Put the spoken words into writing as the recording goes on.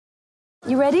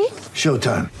You ready?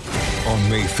 Showtime. On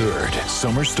May 3rd,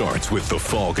 summer starts with The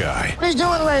Fall Guy. Let's do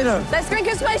it later. Let's drink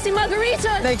a spicy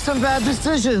margarita. Make some bad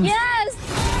decisions.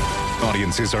 Yes!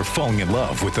 Audiences are falling in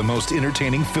love with the most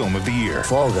entertaining film of the year.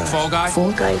 Fall Guy. Fall Guy?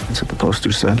 Fall Guy. That's what the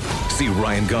poster said. See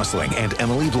Ryan Gosling and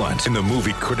Emily Blunt in the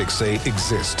movie critics say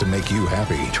exists to make you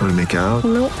happy. Trying to make it out?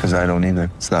 Nope. Because I don't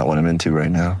either. It's not what I'm into right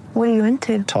now. What are you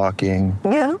into? Talking.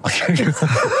 Yeah.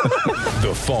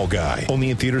 The Fall Guy.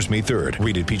 Only in theaters May 3rd.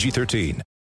 Rated PG-13.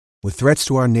 With threats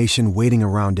to our nation waiting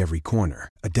around every corner,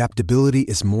 adaptability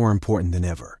is more important than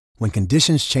ever. When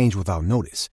conditions change without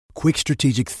notice, quick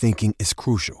strategic thinking is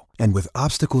crucial. And with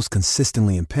obstacles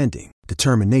consistently impending,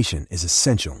 determination is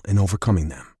essential in overcoming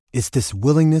them. It's this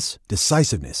willingness,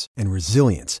 decisiveness, and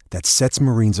resilience that sets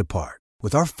Marines apart.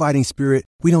 With our fighting spirit,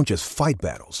 we don't just fight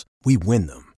battles, we win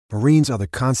them. Marines are the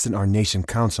constant our nation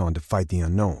counts on to fight the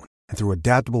unknown. And through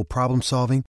adaptable problem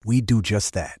solving, we do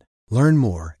just that. Learn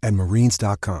more at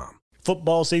marines.com.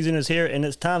 Football season is here, and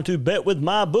it's time to bet with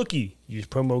MyBookie. Use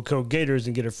promo code Gators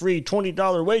and get a free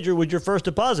 $20 wager with your first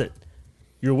deposit.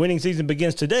 Your winning season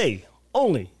begins today,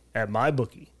 only at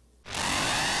MyBookie.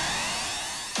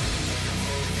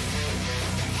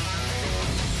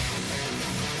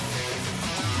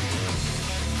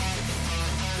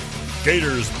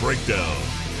 Gators Breakdown,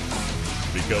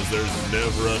 because there's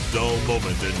never a dull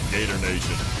moment in Gator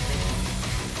Nation.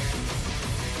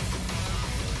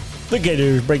 The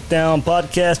Gators Breakdown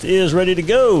podcast is ready to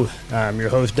go. I'm your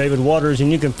host, David Waters,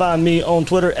 and you can find me on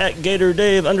Twitter at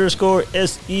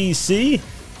GatorDave_SEC.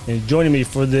 And joining me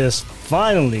for this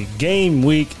finally game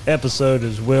week episode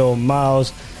is Will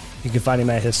Miles. You can find him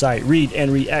at his site,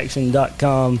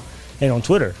 readandreaction.com, and on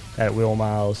Twitter at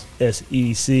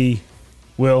WillMilesSEC.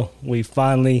 Will, we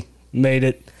finally made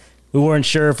it. We weren't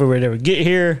sure if we would ever get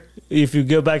here. If you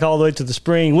go back all the way to the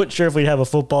spring, weren't sure if we'd have a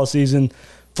football season.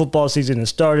 Football season has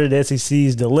started.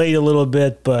 SEC's delayed a little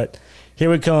bit, but here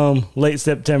we come, late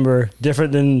September,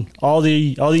 different than all the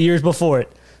years before it.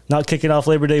 Not kicking off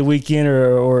Labor Day weekend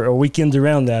or weekends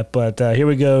around that, but here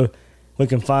we go. We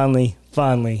can finally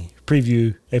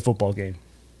preview a football game.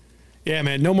 Yeah,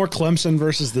 man, no more Clemson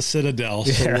versus the Citadel.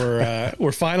 So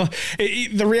we're finally.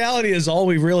 The reality is, all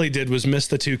we really did was miss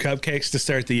the two cupcakes to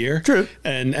start the year. True.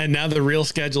 And now the real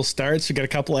schedule starts. We got a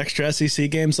couple extra SEC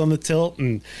games on the tilt,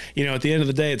 and at the end of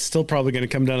the day, it's still probably going to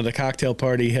come down to the cocktail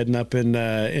party heading up in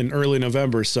early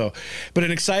November. So, but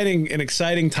an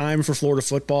exciting time for Florida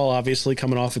football. Obviously,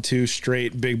 coming off of two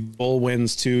straight big bowl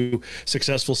wins, two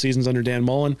successful seasons under Dan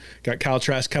Mullen. Got Kyle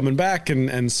Trask coming back,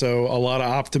 and so a lot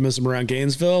of optimism around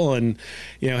Gainesville. And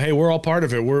hey, we're all part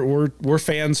of it. We're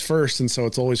fans first, and so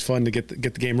it's always fun to get the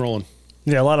game rolling.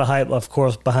 Yeah, a lot of hype, of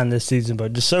course, behind this season,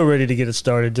 but just so ready to get it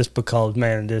started. Just because,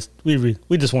 man,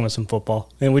 we just wanted some football,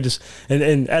 and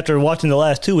and after watching the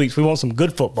last 2 weeks, we want some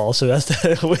good football. So that's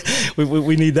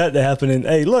we need that to happen. And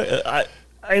hey, look,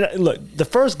 look, the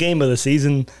first game of the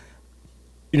season.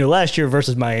 Last year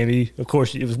versus Miami, of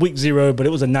course, it was week 0, but it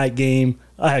was a night game.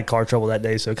 I had car trouble that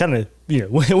day, so it kind of,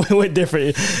 went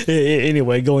different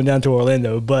anyway, going down to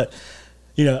Orlando. But,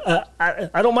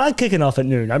 I don't mind kicking off at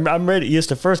noon. I'm ready. It's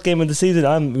the first game of the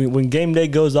season. When game day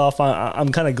goes off,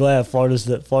 I'm kind of glad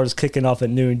Florida's kicking off at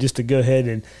noon just to go ahead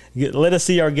and let us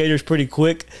see our Gators pretty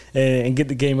quick and get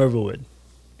the game over with.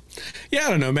 Yeah, I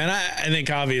don't know, man. I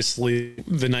think obviously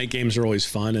the night games are always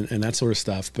fun and that sort of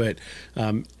stuff, but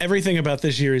everything about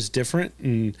this year is different,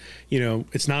 and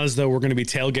it's not as though we're going to be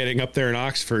tailgating up there in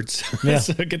Oxford. So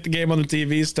get the game on the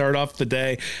TV, start off the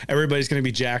day. Everybody's going to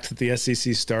be jacked that the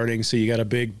SEC starting, so you got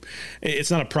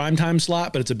it's not a prime time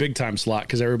slot, but it's a big time slot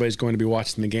because everybody's going to be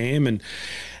watching the game.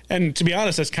 And to be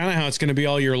honest, that's kind of how it's going to be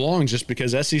all year long, just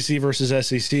because SEC versus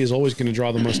SEC is always going to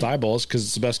draw the most eyeballs because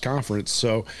it's the best conference.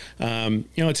 So,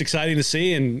 it's exciting to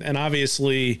see. And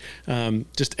obviously,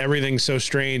 just everything's so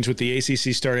strange with the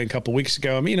ACC starting a couple weeks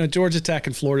ago. I mean, Georgia Tech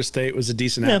and Florida State was a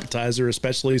decent appetizer,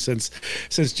 especially since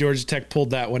Georgia Tech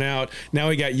pulled that one out. Now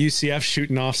we got UCF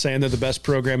shooting off saying they're the best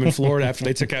program in Florida after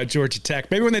they took out Georgia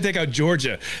Tech. Maybe when they take out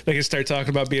Georgia, they can start talking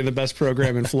about being the best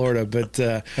program in Florida. But,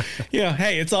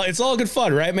 hey, it's all good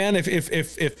fun, right, man?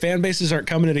 If fan bases aren't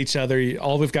coming at each other,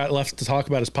 all we've got left to talk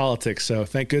about is politics. So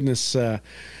thank goodness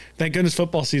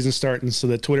football season's starting so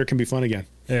that Twitter can be fun again.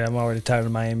 Yeah, I'm already tired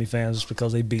of Miami fans just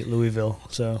because they beat Louisville.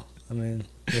 So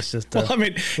it's just let's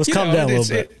calm down a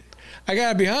little bit. I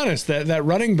gotta be honest, that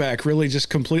running back really just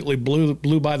completely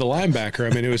blew by the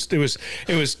linebacker. I mean,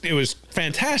 it was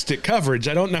fantastic coverage.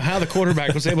 I don't know how the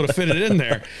quarterback was able to fit it in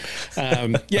there.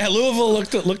 Louisville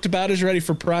looked about as ready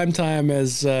for prime time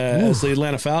as the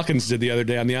Atlanta Falcons did the other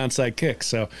day on the onside kick.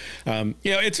 So,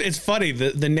 it's funny.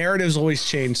 The narratives always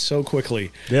change so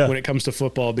quickly when it comes to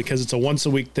football because it's a once a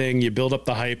week thing. You build up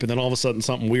the hype, and then all of a sudden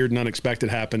something weird and unexpected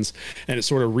happens, and it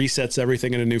sort of resets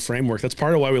everything in a new framework. That's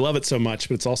part of why we love it so much,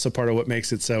 but it's also part of what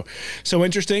makes it so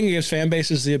interesting. It gives fan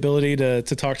bases the ability to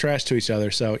talk trash to each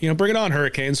other. So, bring it on,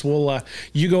 Hurricanes. We'll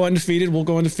you go undefeated, we'll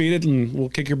go undefeated, and we'll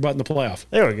kick your butt in the playoff.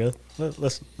 There we go.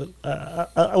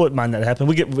 I wouldn't mind that happening.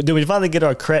 We finally get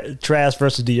our Trask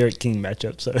versus D'Eriq King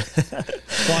matchup. So,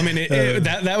 well, I mean,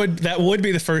 that would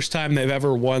be the first time they've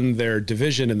ever won their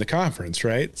division in the conference,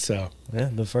 right? So,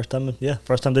 the first time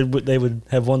they would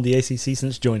have won the ACC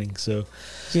since joining. So,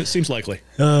 it seems likely.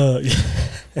 Coming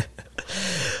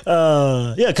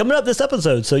up this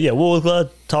episode. So, we'll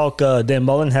talk. Dan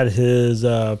Mullen had his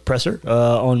presser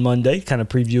on Monday, kind of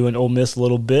previewing Ole Miss a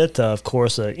little bit. Of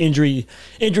course, injury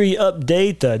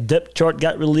update. Depth chart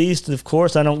got released. Of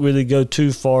course, I don't really go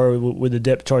too far with the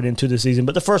depth chart into the season,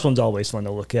 but the first one's always fun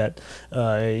to look at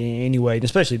anyway, and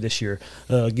especially this year,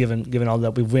 given all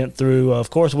that we went through. Of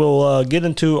course, we'll get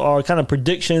into our kind of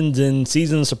predictions and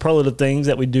season superlative things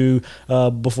that we do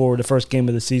before the first game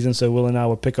of the season. So, Will and I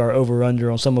will pick our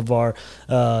over-under on some of our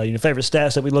favorite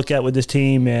stats that we look at with this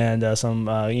team, and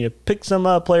pick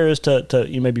some players to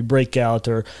maybe break out,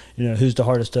 or who's the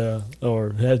hardest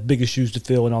or has biggest shoes to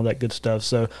fill and all that good stuff.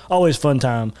 So always fun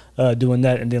time doing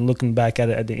that, and then looking back at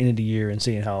it at the end of the year and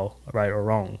seeing how right or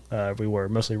wrong we were.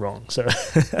 Mostly wrong. So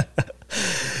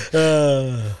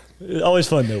always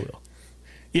fun though, Will.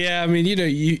 Yeah, I mean,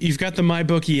 you've got the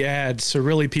MyBookie ads, so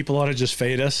really people ought to just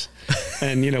fade us.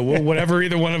 And, whatever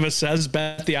either one of us says,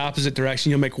 bet the opposite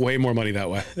direction. You'll make way more money that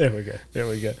way. There we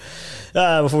go.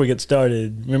 Before we get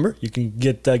started, remember, you can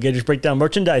get Gators Breakdown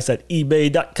merchandise at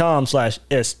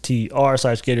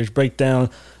ebay.com/str/Gators Breakdown.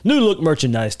 New look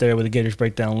merchandise there with the Gators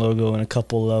Breakdown logo and a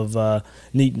couple of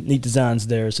neat designs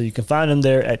there. So you can find them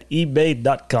there at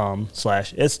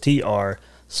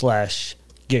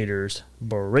ebay.com/str/Gators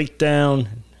Breakdown.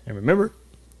 And remember,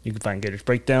 you can find Gators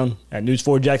Breakdown at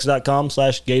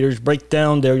news4jax.com/Gators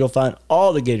Breakdown. There you'll find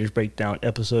all the Gators Breakdown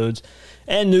episodes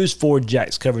and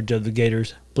News4Jax coverage of the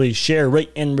Gators. Please share,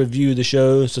 rate, and review the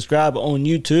show. Subscribe on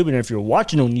YouTube. And if you're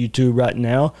watching on YouTube right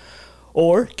now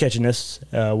or catching us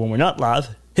when we're not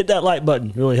live, hit that like button.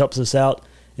 It really helps us out.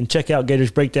 And check out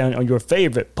Gators Breakdown on your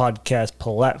favorite podcast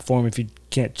platform if you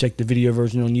can't check the video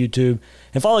version on YouTube.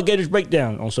 And follow Gators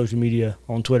Breakdown on social media,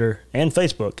 on Twitter and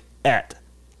Facebook at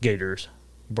Gators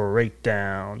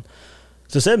Breakdown.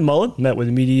 So said Mullen met with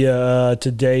the media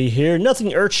today here.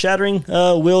 Nothing earth-shattering,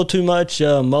 Will, too much.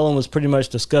 Mullen was pretty much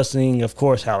discussing, of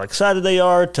course, how excited they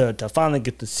are to finally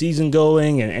get the season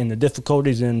going, and the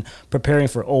difficulties in preparing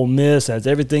for Ole Miss, as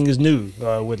everything is new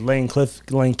with Lane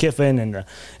Kiffin and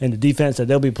the defense that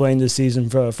they'll be playing this season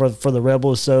for the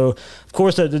Rebels. So, of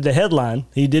course, the headline,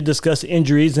 he did discuss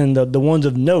injuries, and the ones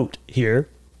of note here.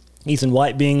 Ethan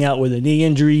White being out with a knee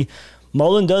injury.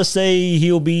 Mullen does say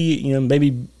he'll be,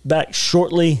 maybe back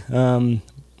shortly. When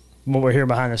we're here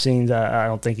behind the scenes, I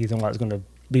don't think Ethan White's going to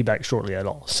be back shortly at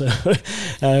all. So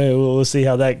we'll see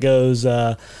how that goes.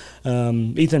 Ethan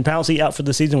Pouncey out for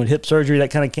the season with hip surgery.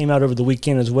 That kind of came out over the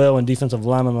weekend as well. And defensive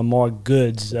lineman Lamar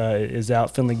Goods is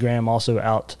out. Finley Graham also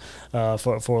out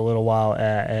for a little while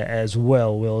as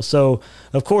well, Will. So,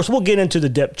 of course, we'll get into the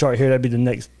depth chart here. That'd be the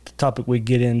next topic we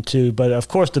get into. But, of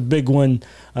course, the big one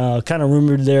kind of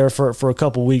rumored there for a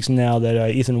couple weeks now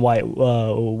that Ethan White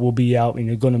will be out.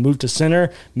 Going to move to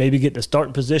center, maybe get the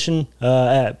starting position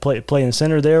at playing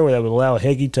center there, where that would allow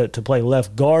Heggie to play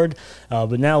left guard.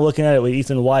 But now looking at it with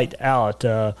Ethan White out,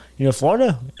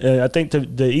 Florida, I think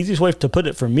the easiest way to put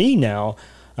it for me now,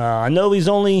 I know he's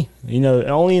only in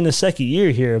the second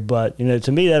year here, but,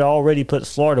 to me that already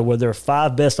puts Florida where their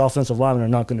 5 best offensive linemen are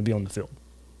not going to be on the field.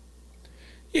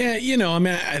 Yeah,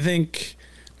 I think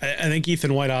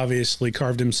Ethan White obviously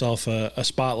carved himself a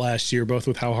spot last year, both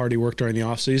with how hard he worked during the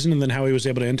offseason and then how he was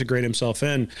able to integrate himself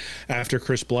in after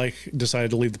Chris Blake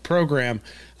decided to leave the program.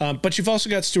 But you've also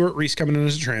got Stuart Reese coming in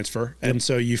as a transfer, and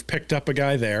so you've picked up a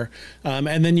guy there.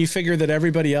 And then you figure that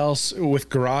everybody else, with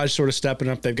Garage sort of stepping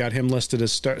up, they've got him listed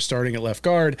as starting at left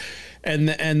guard. And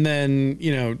then,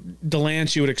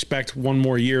 DeLance, you would expect one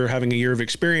more year, having a year of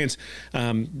experience,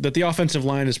 that the offensive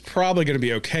line is probably going to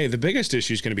be okay. The biggest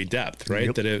issue is going to be depth, right?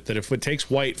 Yep. That that if it takes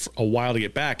White a while to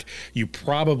get back, you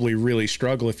probably really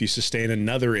struggle if you sustain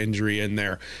another injury in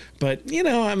there. But,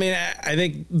 I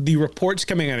think the reports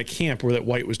coming out of camp were that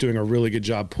White was doing a really good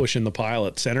job pushing the pile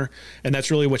at center, and that's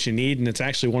really what you need. And it's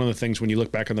actually one of the things when you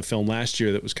look back on the film last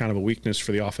year that was kind of a weakness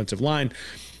for the offensive line.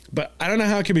 But I don't know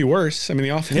how it could be worse. I mean, the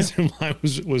offensive line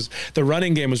was the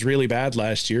running game was really bad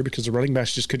last year because the running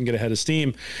backs just couldn't get ahead of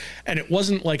steam. And it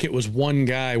wasn't like it was one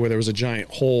guy where there was a giant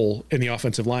hole in the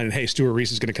offensive line and, hey, Stuart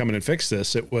Reese is going to come in and fix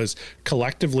this. It was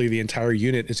collectively the entire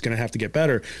unit is going to have to get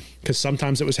better because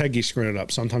sometimes it was Heggie screwing it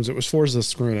up. Sometimes it was Forza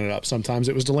screwing it up. Sometimes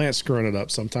it was DeLance screwing it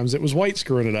up. Sometimes it was White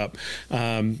screwing it up.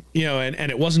 And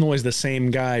it wasn't always the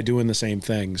same guy doing the same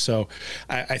thing. So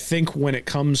I think when it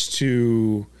comes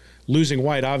to losing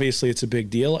White, obviously it's a big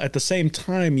deal. At the same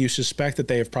time, you suspect that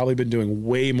they have probably been doing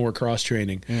way more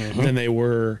cross-training than they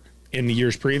were in the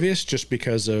years previous just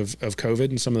because of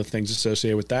COVID and some of the things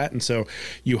associated with that. And so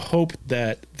you hope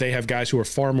that they have guys who are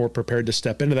far more prepared to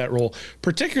step into that role,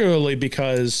 particularly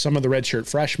because some of the redshirt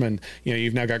freshmen,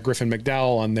 you've now got Griffin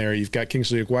McDowell on there. You've got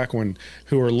Kingsley Ogwekwan,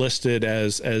 who are listed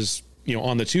as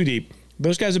on the 2-deep.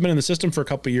 Those guys have been in the system for a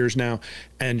couple of years now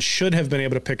and should have been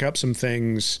able to pick up some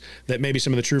things that maybe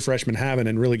some of the true freshmen haven't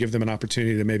and really give them an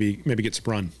opportunity to maybe get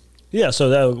some run. Yeah, so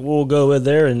that we'll go with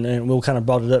there, and we'll kind of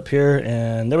brought it up here.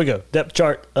 And there we go. Depth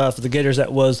chart for the Gators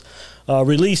that was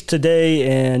released today.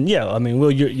 And,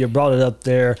 Will, you brought it up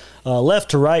there.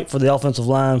 Left to right for the offensive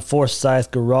line,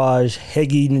 Forsyth, Garage,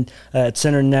 Heggie at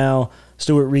center now.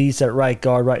 Stuart Reese at right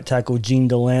guard, right tackle, Gene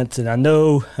DeLance. And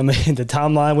the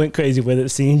timeline went crazy with it,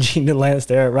 seeing Gene DeLance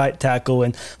there at right tackle.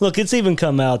 And look, it's even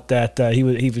come out that he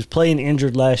was playing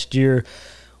injured last year.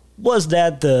 Was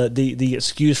that the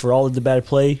excuse for all of the bad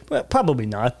play? Well, probably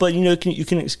not, but you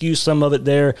can excuse some of it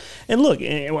there. And look,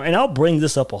 and I'll bring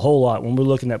this up a whole lot when we're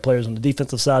looking at players on the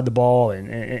defensive side of the ball,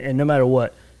 and no matter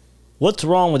what's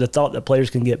wrong with the thought that players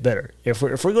can get better? If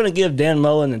we're going to give Dan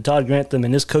Mullen and Todd Grantham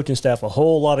and his coaching staff a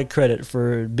whole lot of credit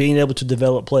for being able to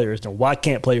develop players, then why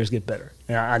can't players get better?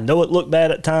 And I know it looked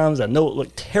bad at times. I know it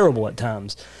looked terrible at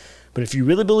times. But if you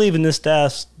really believe in this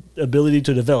staff's ability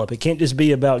to develop, it can't just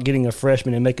be about getting a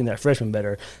freshman and making that freshman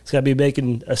better. It's got to be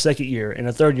making a second year and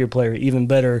a third year player even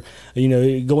better,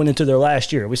 going into their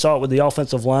last year. We saw it with the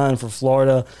offensive line for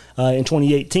Florida in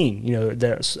 2018.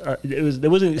 There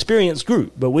was an experienced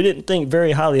group, but we didn't think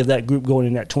very highly of that group going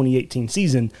in that 2018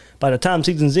 season. By the time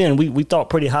season's in, we thought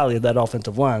pretty highly of that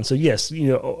offensive line. So yes,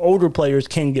 older players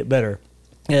can get better.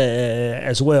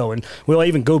 As well. And we'll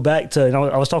even go back to, and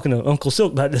I was talking to Uncle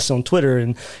Silk about this on Twitter,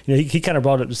 and he kind of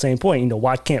brought up the same point,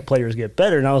 why can't players get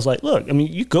better? And I was like, look,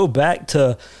 you go back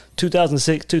to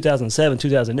 2006, 2007,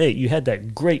 2008, you had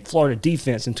that great Florida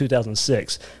defense in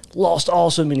 2006, lost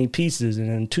so many pieces, and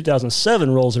then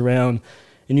 2007 rolls around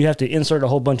and you have to insert a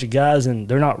whole bunch of guys and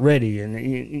they're not ready, and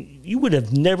you would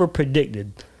have never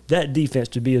predicted that defense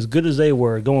to be as good as they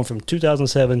were going from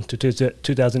 2007 to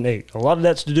 2008. A lot of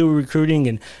that's to do with recruiting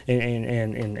and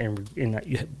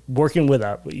working with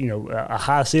a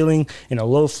high ceiling and a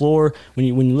low floor when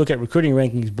you look at recruiting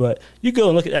rankings. But you go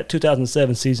and look at that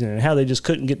 2007 season and how they just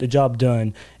couldn't get the job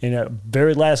done in that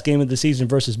very last game of the season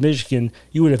versus Michigan.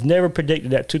 You would have never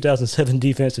predicted that 2007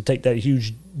 defense to take that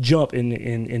huge jump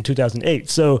in 2008.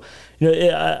 So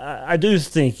I do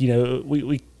think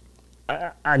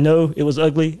I know it was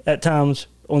ugly at times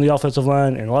on the offensive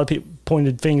line, and a lot of people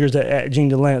pointed fingers at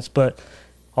Gene DeLance, but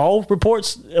all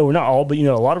reports, or not all, but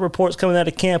a lot of reports coming out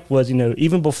of camp was,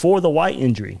 even before the White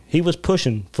injury, he was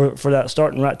pushing for that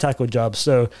starting right tackle job.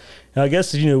 So I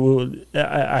guess,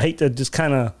 I hate to just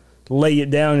kind of lay it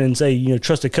down and say,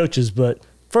 trust the coaches, but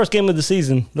first game of the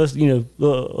season,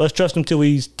 let's trust them till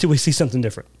we see something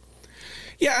different.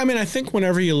 Yeah, I think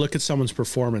whenever you look at someone's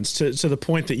performance, to the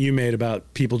point that you made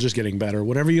about people just getting better,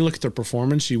 whenever you look at their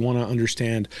performance, you want to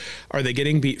understand, are they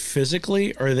getting beat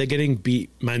physically or are they getting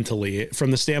beat mentally? From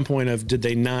the standpoint of, did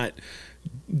they not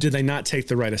take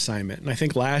the right assignment? And I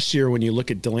think last year when you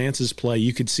look at DeLance's play,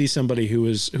 you could see somebody who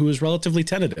was relatively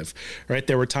tentative, right?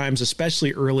 There were times,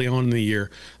 especially early on in the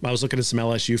year, I was looking at some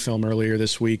LSU film earlier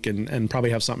this week and probably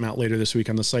have something out later this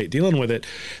week on the site dealing with it,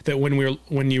 that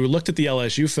when you looked at the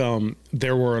LSU film,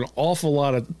 there were an awful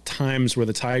lot of times where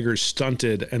the Tigers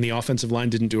stunted and the offensive line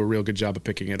didn't do a real good job of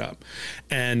picking it up.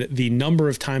 And the number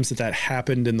of times that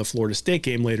happened in the Florida State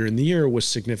game later in the year was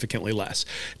significantly less.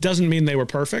 Doesn't mean they were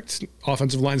perfect.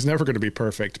 Offensive offensive line's never going to be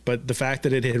perfect, but the fact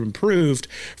that it had improved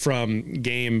from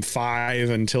game 5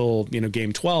 until,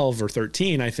 game 12 or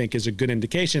 13, I think is a good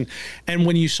indication. And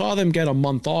when you saw them get a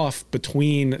month off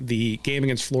between the game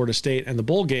against Florida State and the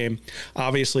bowl game,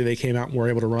 obviously they came out and were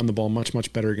able to run the ball much,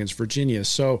 much better against Virginia.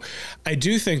 So I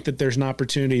do think that there's an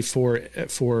opportunity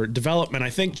for development. I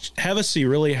think Hevesy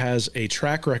really has a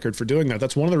track record for doing that.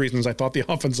 That's one of the reasons I thought the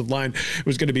offensive line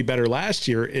was going to be better last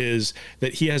year, is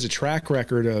that he has a track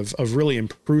record of really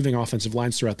improving offensive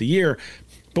lines throughout the year.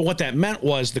 But what that meant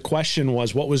was, the question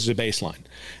was, what was the baseline?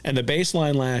 And the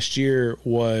baseline last year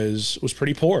was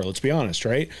pretty poor, let's be honest,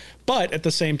 right? But at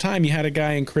the same time, you had a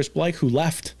guy in Chris Blake who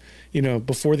left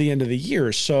before the end of the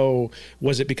year. So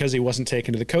was it because he wasn't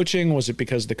taken to the coaching? Was it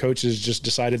because the coaches just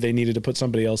decided they needed to put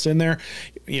somebody else in there?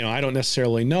 I don't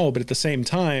necessarily know, but at the same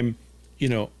time,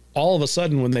 all of a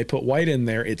sudden when they put White in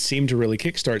there, it seemed to really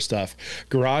kickstart stuff.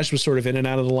 Garage was sort of in and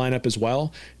out of the lineup as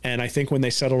well. And I think when they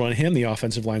settled on him, the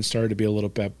offensive line started to be a little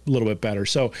bit better.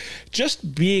 So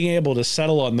just being able to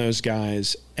settle on those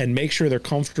guys and make sure they're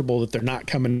comfortable that they're not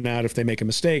coming out if they make a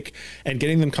mistake, and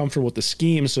getting them comfortable with the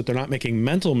scheme so that they're not making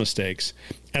mental mistakes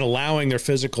and allowing their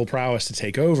physical prowess to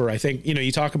take over. I think,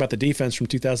 you talk about the defense from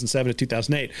 2007 to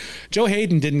 2008. Joe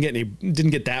Hayden didn't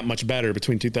get that much better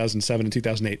between 2007 and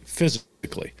 2008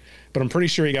 physically, but I'm pretty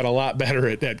sure he got a lot better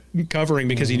at covering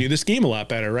because he knew the scheme a lot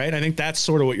better, right? I think that's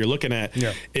sort of what you're looking at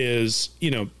is,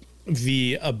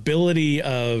 the ability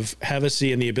of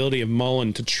Hevesy and the ability of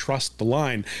Mullen to trust the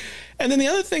line. And then the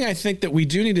other thing I think that we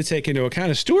do need to take into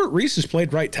account is Stuart Reese has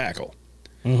played right tackle.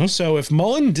 Mm-hmm. So if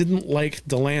Mullen didn't like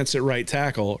DeLance at right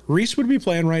tackle, Reese would be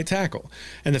playing right tackle.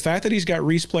 And the fact that he's got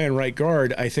Reese playing right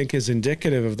guard, I think, is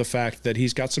indicative of the fact that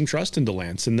he's got some trust in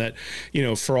DeLance, and that,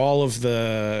 for all of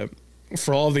the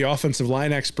offensive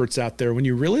line experts out there, when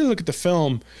you really look at the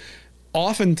film,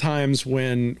 oftentimes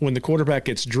when the quarterback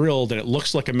gets drilled and it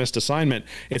looks like a missed assignment,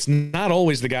 it's not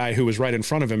always the guy who was right in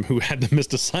front of him who had the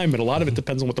missed assignment. A lot of it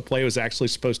depends on what the play was actually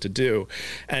supposed to do.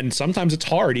 And sometimes it's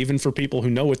hard, even for people who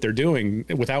know what they're doing,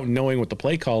 without knowing what the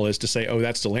play call is, to say, oh,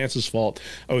 that's DeLance's fault.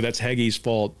 Oh, that's Heggie's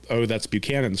fault. Oh, that's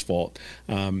Buchanan's fault.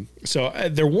 So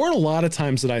there weren't a lot of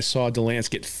times that I saw DeLance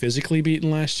get physically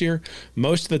beaten last year.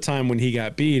 Most of the time when he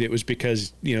got beat, it was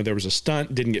because, there was a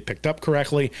stunt, didn't get picked up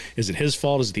correctly. Is it his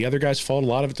fault? Is it the other guy's fault? A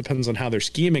lot of it depends on how they're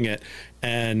scheming it,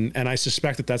 and I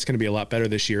suspect that that's going to be a lot better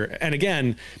this year. And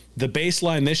again, the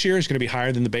baseline this year is going to be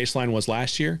higher than the baseline was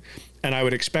last year, and I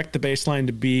would expect the baseline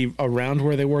to be around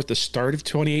where they were at the start of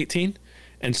 2018.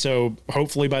 And so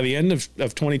hopefully by the end of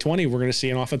 2020, we're going to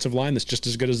see an offensive line that's just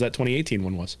as good as that 2018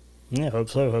 one was. Yeah, hope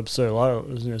so. A lot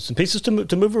of some pieces to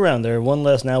move around there. One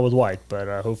less now with White,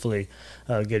 but hopefully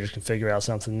Gators can figure out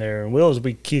something there. And as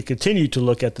we continue to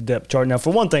look at the depth chart. Now,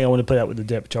 for one thing, I want to put out with the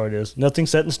depth chart is nothing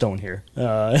set in stone here,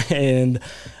 and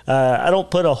I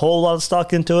don't put a whole lot of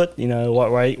stock into it.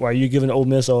 Why are you giving Ole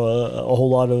Miss a whole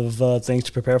lot of things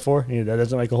to prepare for? That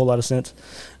doesn't make a whole lot of sense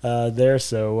there.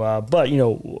 So, but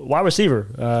wide receiver.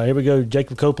 Here we go: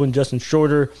 Jacob Copeland, Justin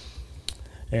Shorter,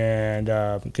 and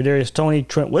Kadarius Toney,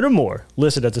 Trent Whittemore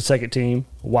listed as the second team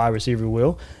wide receiver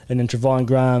will, and then Trevon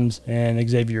Grimes and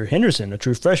Xavier Henderson, a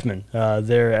true freshman,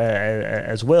 there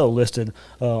as well listed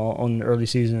on the early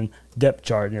season depth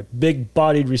chart. And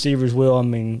big-bodied receivers will. I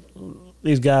mean,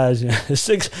 these guys,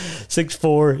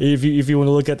 6'4", if you want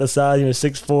to look at the size,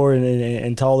 6'4"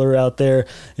 and taller out there.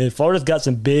 And Florida's got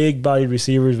some big-bodied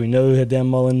receivers. We know Dan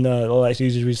Mullen likes to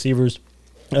use his receivers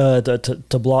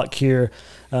to block here.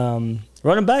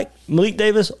 Running back, Malik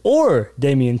Davis or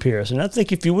Damian Pierce. And I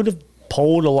think if you would have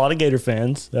polled a lot of Gator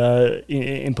fans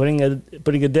in putting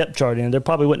a depth chart in, there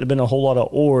probably wouldn't have been a whole lot of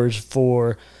ors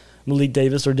for Malik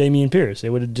Davis or Damian Pierce. It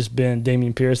would have just been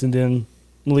Damian Pierce and then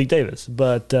Malik Davis.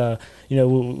 But,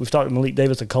 we've talked to Malik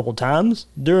Davis a couple times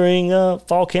during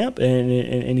fall camp and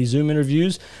in these Zoom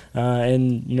interviews.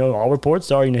 And all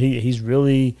reports are, he's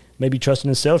really maybe trusting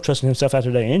himself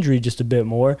after that injury just a bit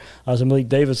more. So Malik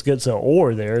Davis gets an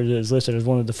or there. Is listed as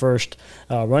one of the first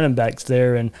running backs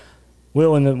there. And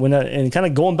and kind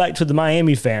of going back to the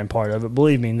Miami fan part of it,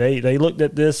 believe me, they looked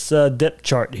at this depth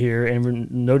chart here and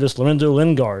noticed Lorenzo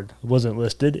Lingard wasn't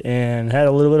listed and had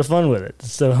a little bit of fun with it.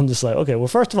 So I'm just like, okay, well,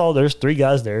 first of all, there's 3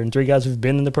 guys there and 3 guys who've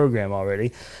been in the program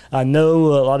already. I know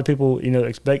a lot of people,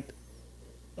 expect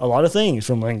a lot of things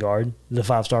from Lingard, the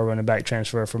 5-star running back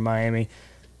transfer from Miami.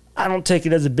 I don't take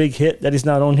it as a big hit that he's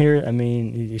not on here. I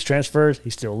mean, he's transferred.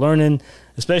 He's still learning,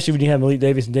 especially when you have Malik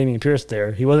Davis and Damian Pierce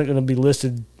there. He wasn't going to be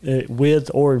listed with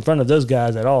or in front of those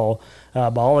guys at all. By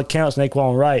all accounts,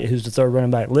 Naquan Wright, who's the 3rd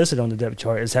running back listed on the depth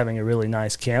chart, is having a really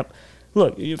nice camp.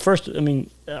 look, first, I mean,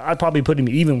 I'd probably put him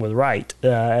even with Wright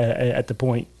at the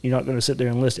point. You're not going to sit there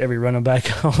and list every running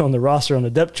back on the roster on the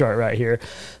depth chart right here.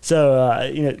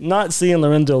 So, not seeing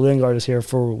Lorenzo Lingard is here,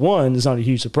 for one, is not a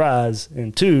huge surprise,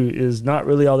 and two, is not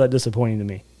really all that disappointing to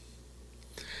me.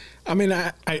 I mean,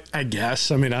 I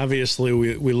guess. I mean, obviously,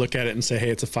 we look at it and say, hey,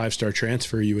 it's a 5-star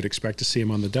transfer. You would expect to see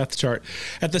him on the depth chart.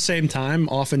 At the same time,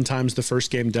 oftentimes the first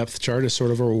game depth chart is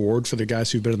sort of a reward for the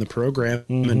guys who've been in the program.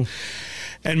 Mm-hmm.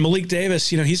 And Malik Davis,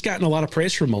 he's gotten a lot of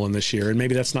praise from Mullen this year, and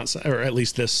maybe that's not, or at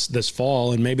least this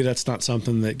fall, and maybe that's not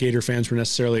something that Gator fans were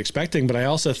necessarily expecting. But I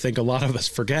also think a lot of us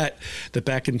forget that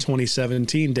back in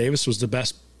 2017, Davis was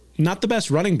not the best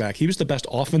running back. He was the best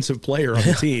offensive player on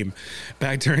the team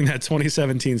back during that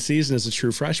 2017 season as a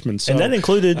true freshman. So, and that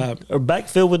included a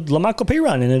backfield with LaMichael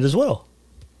Pirine in it as well.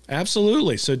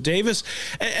 Absolutely. So Davis,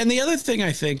 and the other thing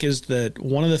I think is that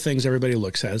one of the things everybody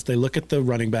looks at is they look at the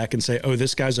running back and say, oh,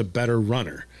 this guy's a better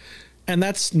runner. And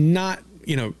that's not,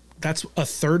 that's a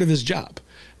third of his job.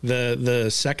 The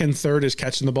second third is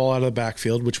catching the ball out of the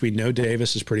backfield, which we know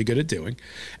Davis is pretty good at doing.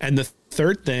 And the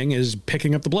third thing is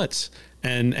picking up the blitz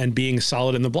and being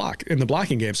solid in the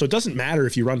blocking game. So it doesn't matter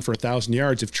if you run for 1,000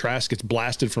 yards if Trask gets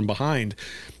blasted from behind,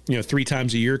 3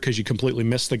 times a year because you completely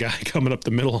missed the guy coming up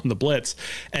the middle on the blitz.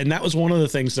 And that was one of the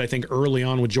things that I think early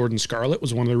on with Jordan Scarlett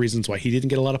was one of the reasons why he didn't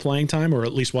get a lot of playing time, or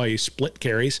at least why he split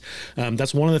carries.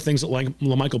 That's one of the things that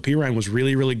LaMichael Pirine was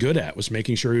really, really good at, was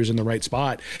making sure he was in the right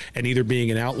spot and either being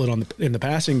an outlet in the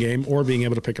passing game or being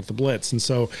able to pick up the blitz. And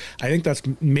so I think that's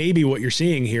maybe what you're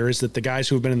seeing here, is that the guys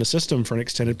who have been in the system for an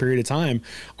extended period of time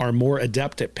are more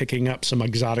adept at picking up some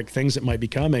exotic things that might be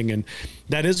coming. And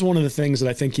that is one of the things that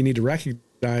I think you need to recognize,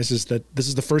 is that this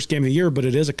is the first game of the year, but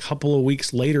it is a couple of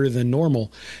weeks later than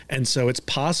normal. And so it's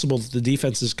possible that the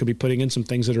defenses could be putting in some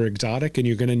things that are exotic, and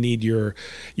you're going to need your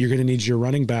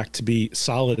running back to be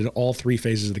solid in all 3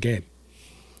 phases of the game.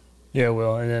 Yeah,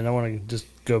 well, and then I want to just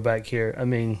go back here. I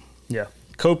mean, yeah,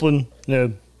 Copeland,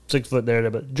 6 foot there,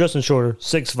 but Justin Shorter,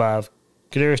 6'5".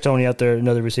 Kadarius Toney out there,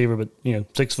 another receiver, but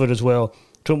 6 foot as well.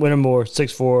 Trent Whittemore,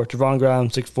 6'4". Trevon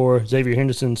Grimes, 6'4". Xavier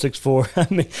Henderson, 6'4".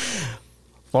 I mean,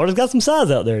 Florida's got some size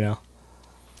out there now.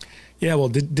 Yeah, well,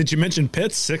 did you mention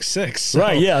Pitts, 6'6"? So,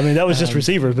 right, yeah. I mean, that was just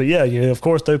receivers, but yeah, of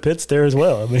course, throw Pitts there as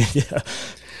well. I mean, yeah.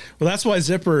 Well, that's why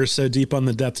Zipper is so deep on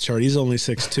the depth chart. He's only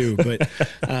 6'2", but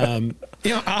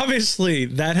obviously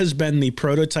that has been the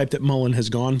prototype that Mullen has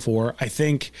gone for. I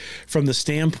think from the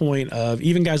standpoint of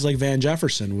even guys like Van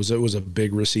Jefferson was a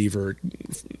big receiver.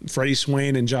 Freddie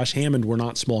Swain and Josh Hammond were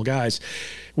not small guys.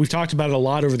 We've talked about it a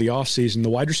lot over the offseason. The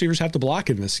wide receivers have to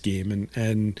block in this scheme,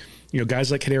 and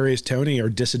guys like Kadarius Toney are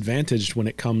disadvantaged when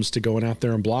it comes to going out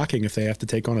there and blocking if they have to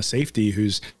take on a safety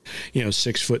who's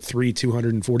 6'3",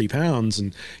 240 pounds,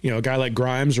 and a guy like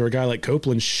Grimes or a guy like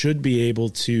Copeland should be able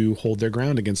to hold their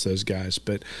ground against those guys.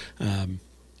 But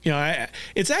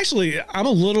it's actually, I'm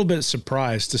a little bit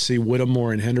surprised to see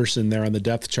Whittemore and Henderson there on the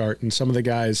depth chart, and some of the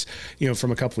guys,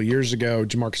 from a couple of years ago,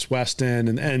 Jamarcus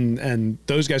Weston and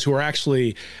those guys who are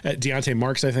actually Deontay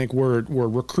Marks, I think, were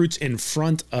recruits in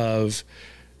front of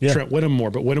Trent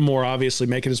Whittemore. But Whittemore obviously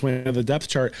making his way to the depth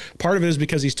chart. Part of it is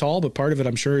because he's tall, but part of it,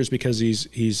 I'm sure, is because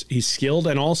he's skilled.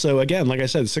 And also, again, like I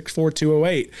said, 6'4",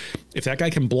 208. If that guy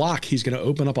can block, he's going to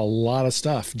open up a lot of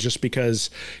stuff, just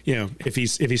because, if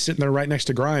he's sitting there right next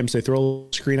to Grimes, they throw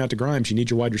a screen out to Grimes, you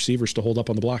need your wide receivers to hold up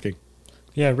on the blocking.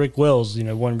 Yeah, Rick Wells,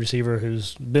 one receiver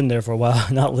who's been there for a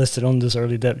while, not listed on this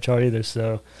early depth chart either.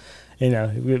 So,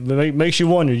 it makes you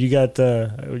wonder. You got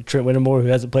Trent Whittemore, who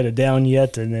hasn't played a down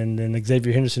yet, and then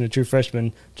Xavier Henderson, a true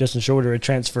freshman, Justin Shorter, a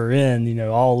transfer in,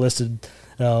 all listed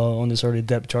on this early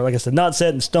depth chart. Like I said, not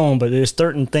set in stone, but there's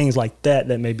certain things like that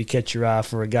maybe catch your eye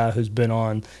for a guy who's been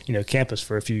on, campus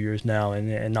for a few years now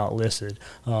and not listed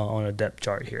on a depth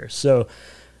chart here. So,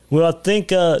 well, I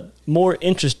think more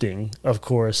interesting, of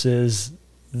course, is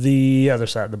the other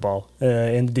side of the ball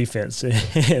in the defense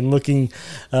and looking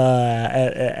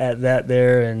at that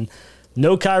there. And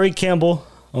no Kyrie Campbell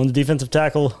on the defensive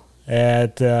tackle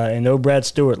and no Brad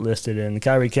Stewart listed. And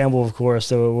Kyrie Campbell, of course,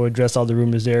 so we'll address all the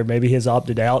rumors there. Maybe he's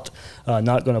opted out,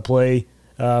 not going to play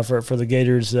for the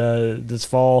Gators this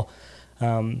fall.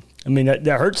 I mean, that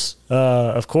hurts,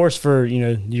 of course, for,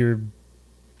 your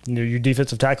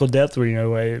defensive tackle depth where,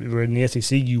 we're in the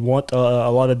SEC, you want a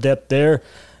lot of depth there.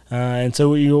 And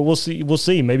so we'll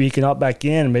see. Maybe he can opt back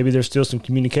in, and maybe there's still some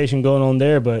communication going on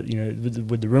there. But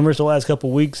with the rumors the last couple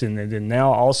of weeks, and then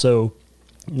now also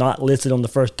not listed on the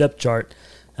first depth chart,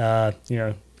 kind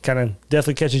of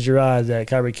definitely catches your eye that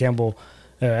Kyrie Campbell,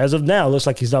 as of now, looks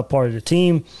like he's not part of the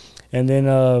team. And then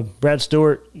Brad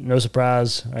Stewart, no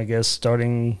surprise, I guess,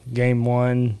 starting game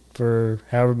 1 for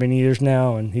however many years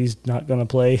now, and he's not going to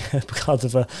play because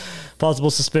of a possible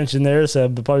suspension there. So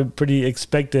probably pretty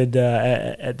expected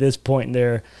at this point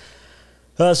there.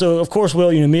 So, of course, Will,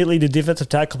 immediately the defensive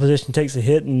tackle position takes a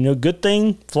hit. And, good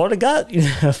thing Florida got,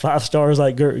 5 stars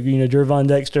like, Gervon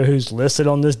Dexter, who's listed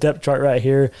on this depth chart right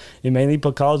here, mainly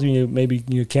because, maybe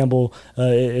Campbell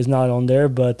is not on there,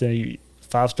 but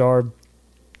 5-star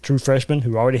true freshman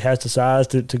who already has the size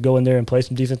to go in there and play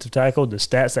some defensive tackle. The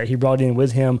stats that he brought in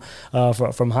with him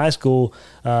from high school,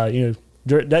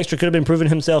 Dexter could have been proving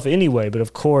himself anyway, but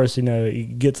of course, he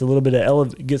gets a little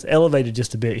bit gets elevated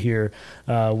just a bit here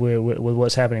with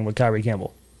what's happening with Kyrie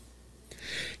Campbell.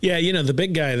 Yeah, the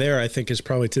big guy there, I think, is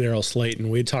probably Darrell Slayton.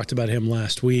 We had talked about him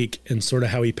last week and sort of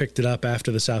how he picked it up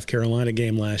after the South Carolina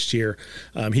game last year.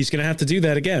 He's going to have to do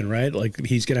that again, right? Like,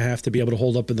 he's going to have to be able to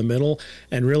hold up in the middle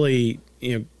and really,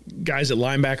 guys at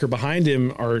linebacker behind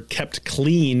him are kept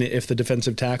clean if the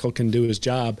defensive tackle can do his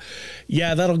job.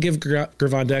 Yeah, that'll give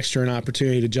Gervon Dexter an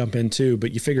opportunity to jump in too,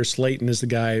 but you figure Slayton is the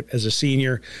guy as a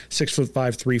senior, 6'5",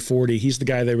 340. He's the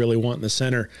guy they really want in the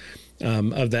center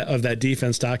of that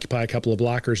defense to occupy a couple of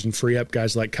blockers and free up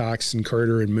guys like Cox and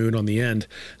Carter and Moon on the end.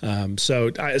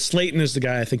 So Slayton is the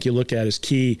guy I think you look at as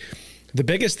key. The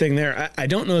biggest thing there, I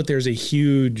don't know that there's a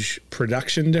huge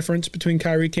production difference between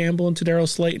Kyrie Campbell and Darrell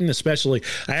Slayton, especially.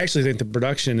 I actually think the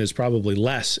production is probably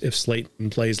less if Slayton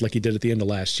plays like he did at the end of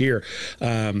last year.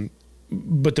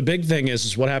 But the big thing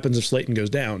is what happens if Slayton goes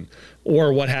down,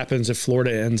 or what happens if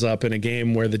Florida ends up in a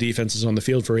game where the defense is on the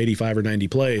field for 85 or 90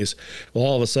 plays. Well,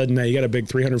 all of a sudden now you got a big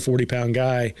 340-pound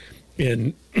guy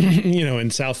in in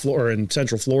South Florida or in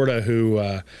Central Florida who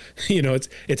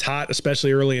it's hot,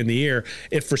 especially early in the year.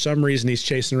 If for some reason he's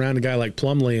chasing around a guy like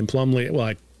Plumlee, and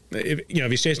Plumlee,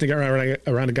 if he's chasing around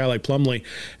a guy like Plumlee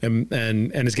and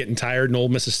is getting tired, and Ole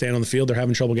Miss is staying on the field, they're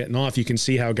having trouble getting off, you can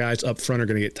see how guys up front are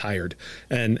going to get tired.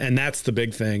 And that's the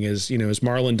big thing is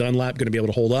Marlon Dunlap going to be able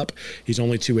to hold up? He's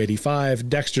only 285.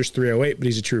 Dexter's 308, but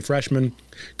he's a true freshman.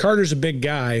 Carter's a big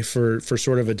guy for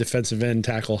sort of a defensive end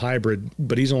tackle hybrid,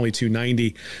 but he's only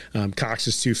 290. Cox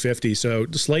is 250. So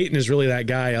Slayton is really that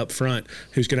guy up front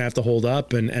who's going to have to hold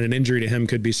up, and an injury to him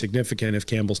could be significant if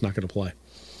Campbell's not going to play.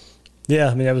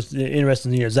 Yeah, that was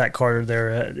interesting. Zach Carter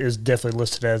there is definitely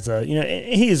listed as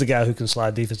he is a guy who can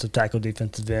slide defensive tackle,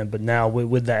 defensive end. But now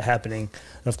with that happening,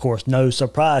 of course, no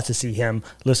surprise to see him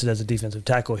listed as a defensive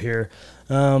tackle here.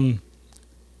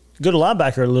 Go to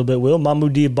linebacker a little bit, Will.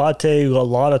 Mahmoud Diabate, a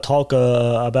lot of talk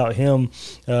about him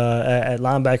at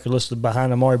linebacker, listed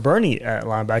behind Amari Burney at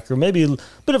linebacker. Maybe a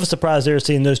bit of a surprise there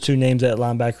seeing those two names at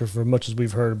linebacker. For much as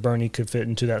we've heard, Burney could fit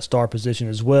into that star position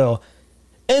as well.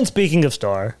 And speaking of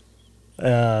star,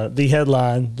 the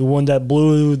headline, the one that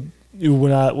blew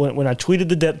when I tweeted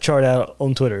the depth chart out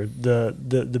on Twitter,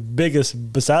 the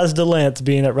biggest, besides DeLance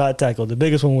being at right tackle, the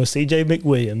biggest one was C.J.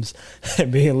 McWilliams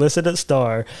being listed at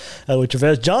star, with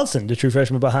Travis Johnson, the true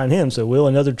freshman, behind him. So Will,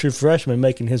 another true freshman,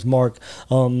 making his mark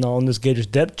on this Gators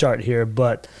depth chart here.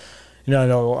 But a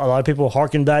lot of people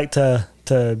harken back to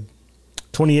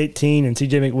 2018 and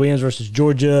C.J. McWilliams versus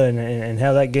Georgia and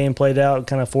how that game played out,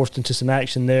 kind of forced into some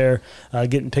action there,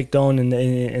 getting picked on,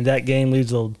 and that game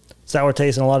leaves a sour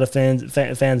taste in a lot of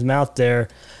fans' mouth there.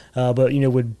 But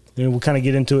we'll kind of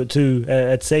get into it too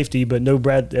at safety. But no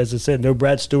Brad, as I said, no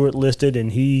Brad Stewart listed,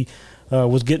 and he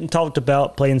was getting talked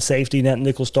about playing safety in that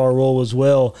nickel star role as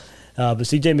well. But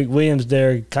C.J. McWilliams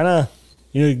there kind of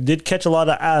did catch a lot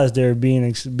of eyes there,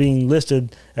 being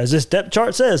listed, as this depth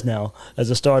chart says now, as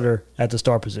a starter at the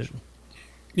star position.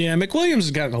 Yeah, McWilliams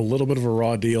has gotten a little bit of a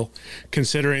raw deal,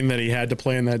 considering that he had to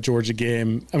play in that Georgia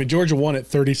game. I mean, Georgia won it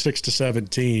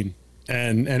 36-17.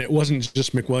 And it wasn't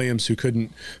just McWilliams who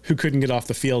couldn't get off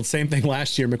the field. Same thing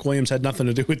last year. McWilliams had nothing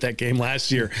to do with that game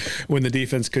last year when the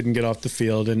defense couldn't get off the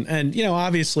field. And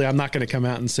obviously I'm not going to come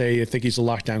out and say I think he's a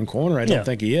lockdown corner. I don't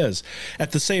think he is.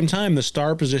 At the same time, the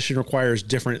star position requires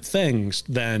different things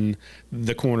than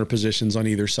the corner positions on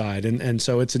either side. And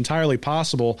so it's entirely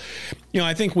possible.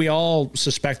 I think we all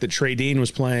suspect that Trey Dean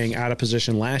was playing out of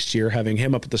position last year, having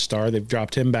him up at the star. They've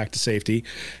dropped him back to safety.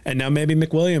 And now maybe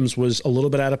McWilliams was a little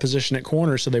bit out of position at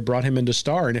corner, so they brought him into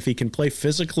star. And if he can play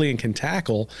physically and can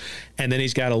tackle, and then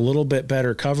he's got a little bit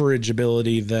better coverage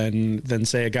ability than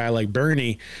say a guy like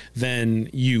Burney, then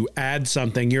you add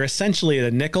something. You're essentially at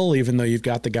a nickel, even though you've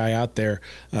got the guy out there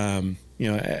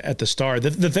at the star.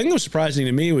 The thing that was surprising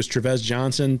to me was Travis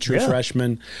Johnson, true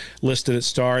freshman, listed at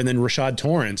star, and then Rashad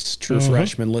Torrance, true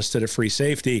freshman, listed at free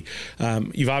safety.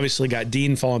 You've obviously got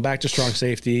Dean falling back to strong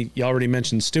safety. You already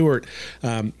mentioned Stewart.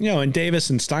 And Davis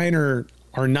and Steiner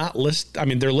are not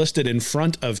they're listed in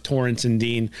front of Torrance and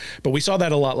Dean, but we saw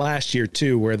that a lot last year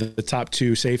too, where the top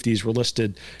two safeties were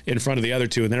listed in front of the other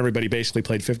two, and then everybody basically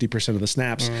played 50% of the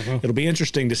snaps. It'll be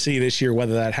interesting to see this year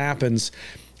whether that happens.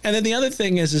 And then the other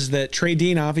thing is that Trey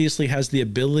Dean obviously has the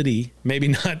ability, maybe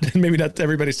not to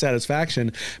everybody's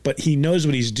satisfaction, but he knows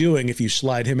what he's doing if you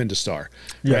slide him into star,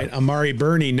 right? Amari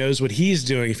Burney knows what he's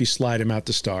doing if you slide him out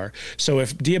to star. So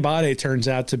if Diabate turns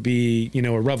out to be,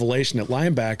 a revelation at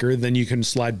linebacker, then you can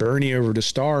slide Burney over to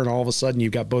star, and all of a sudden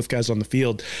you've got both guys on the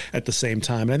field at the same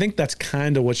time. And I think that's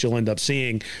kind of what you'll end up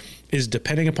seeing, is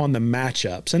depending upon the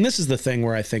matchups. And this is the thing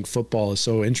where I think football is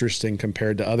so interesting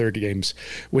compared to other games,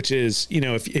 which is,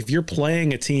 if you're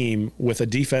playing a team with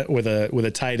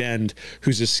a tight end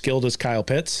who's as skilled as Kyle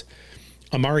Pitts,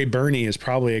 Amari Burney is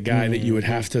probably a guy that you would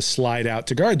have to slide out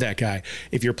to guard that guy.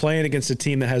 If you're playing against a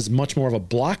team that has much more of a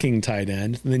blocking tight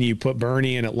end, then you put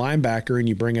Burney in at linebacker and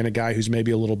you bring in a guy who's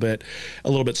maybe a little bit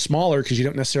smaller, because you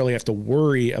don't necessarily have to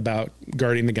worry about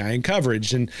guarding the guy in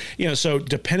coverage. And, so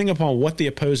depending upon what the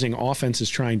opposing offense is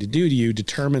trying to do to you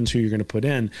determines who you're going to put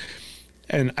in.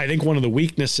 And I think one of the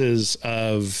weaknesses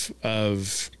of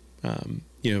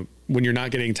when you're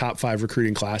not getting top 5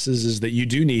 recruiting classes is that you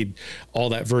do need all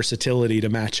that versatility to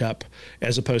match up,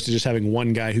 as opposed to just having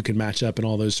one guy who can match up in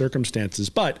all those circumstances.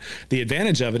 But the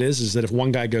advantage of it is that if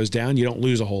one guy goes down, you don't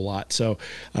lose a whole lot. So,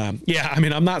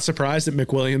 I'm not surprised that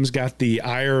McWilliams got the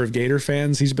ire of Gator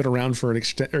fans. He's been around for an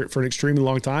extremely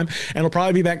long time, and he'll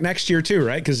probably be back next year too,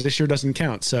 right? Because this year doesn't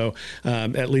count. So,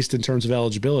 at least in terms of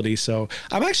eligibility. So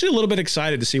I'm actually a little bit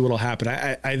excited to see what'll happen.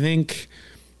 I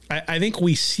think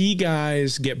we see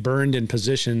guys get burned in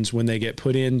positions when they get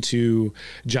put into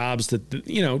jobs that,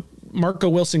 Marco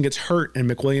Wilson gets hurt and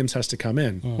McWilliams has to come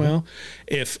in. Well,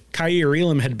 if Kaiir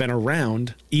Elam had been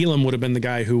around, Elam would have been the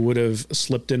guy who would have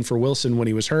slipped in for Wilson when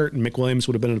he was hurt, and McWilliams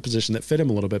would have been in a position that fit him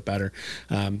a little bit better.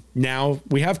 Now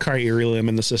we have Kaiir Elam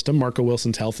in the system. Marco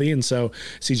Wilson's healthy, and so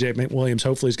CJ McWilliams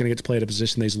hopefully is going to get to play at a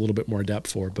position that he's a little bit more adept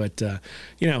for. But,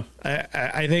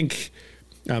 I think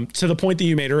to the point that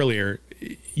you made earlier,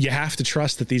 you have to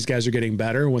trust that these guys are getting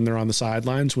better when they're on the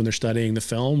sidelines, when they're studying the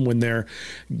film, when they're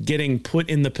getting put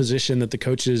in the position that the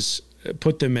coaches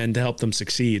put them in to help them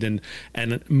succeed.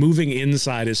 And moving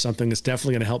inside is something that's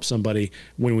definitely going to help somebody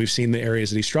when we've seen the areas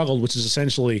that he struggled, which is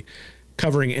essentially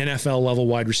covering NFL level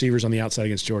wide receivers on the outside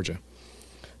against Georgia.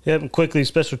 Yep, and quickly,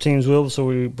 special teams, Will.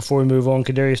 So before we move on,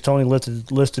 Kadarius Toney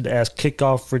listed as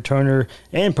kickoff returner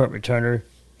and punt returner.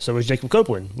 So is Jacob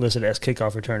Copeland listed as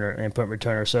kickoff returner and punt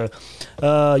returner. So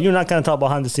you're not going to talk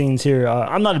behind the scenes here.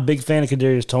 I'm not a big fan of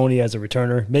Kadarius Toney as a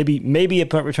returner. Maybe a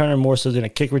punt returner more so than a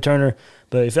kick returner.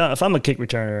 But if I'm a kick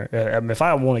returner, if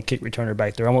I want a kick returner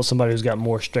back there, I want somebody who's got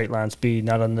more straight line speed,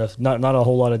 not a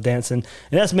whole lot of dancing.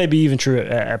 And that's maybe even true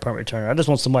at punt returner. I just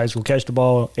want somebody who's going to catch the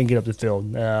ball and get up the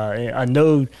field. I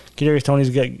know Kadarius Toney's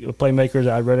got playmakers.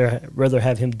 I'd rather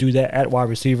have him do that at wide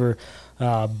receiver.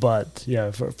 But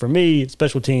for me,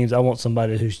 special teams, I want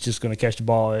somebody who's just going to catch the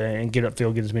ball and get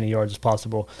upfield, get as many yards as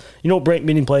possible. You don't break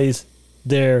many plays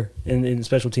there in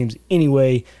special teams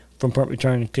anyway, from punt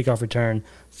return, kickoff return.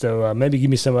 So maybe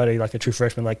give me somebody like a true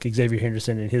freshman like Xavier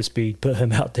Henderson and his speed, put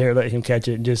him out there, let him catch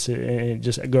it, and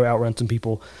just go outrun some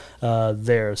people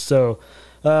there. So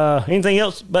anything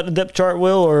else about the depth chart,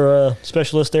 Will, or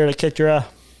specialist there that catch your eye?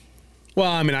 Well,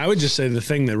 I would just say the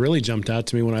thing that really jumped out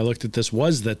to me when I looked at this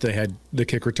was that they had the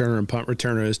kick returner and punt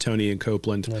returner as Toney and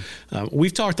Copeland. Yeah.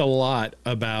 We've talked a lot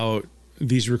about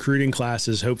these recruiting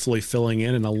classes hopefully filling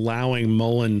in and allowing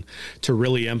Mullen to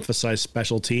really emphasize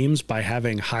special teams by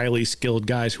having highly skilled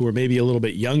guys who are maybe a little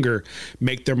bit younger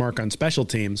make their mark on special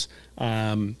teams.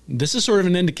 This is sort of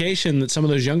an indication that some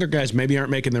of those younger guys maybe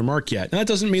aren't making their mark yet. Now, that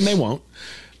doesn't mean they won't.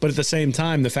 But at the same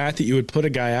time, the fact that you would put a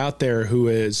guy out there who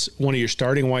is one of your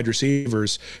starting wide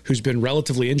receivers who's been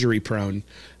relatively injury prone,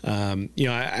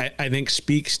 I think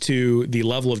speaks to the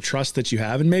level of trust that you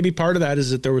have. And maybe part of that is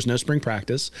that there was no spring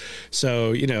practice.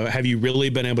 So, have you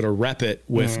really been able to rep it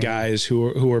with guys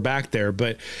who are back there?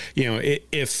 But,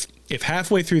 if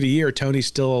halfway through the year Toney's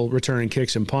still returning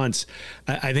kicks and punts,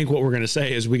 I think what we're going to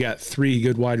say is we got 3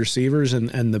 good wide receivers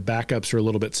and the backups are a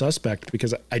little bit suspect,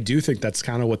 because I do think that's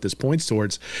kind of what this points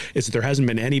towards, is that there hasn't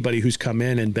been anybody who's come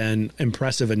in and been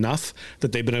impressive enough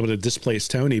that they've been able to displace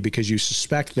Toney, because you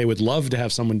suspect they would love to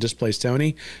have someone displace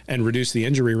Toney and reduce the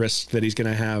injury risk that he's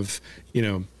going to have,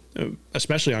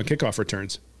 especially on kickoff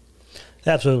returns.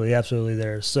 Absolutely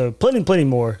there. So plenty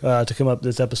more to come up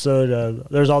this episode.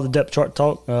 There's all the depth chart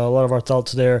talk, a lot of our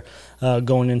thoughts there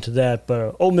going into that.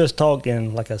 But Ole Miss talk,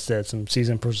 and like I said, some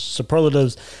season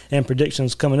superlatives and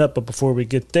predictions coming up. But before we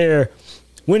get there,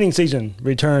 Winning season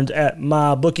returns at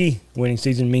MyBookie. Winning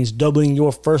season means doubling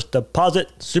your first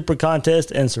deposit, super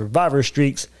contest, and survivor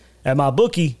streaks. At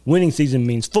MyBookie, winning season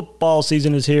means football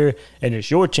season is here, and it's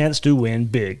your chance to win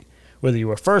big. Whether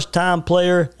you're a first-time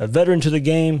player, a veteran to the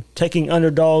game, taking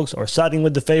underdogs, or siding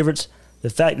with the favorites, the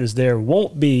fact is there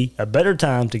won't be a better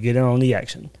time to get in on the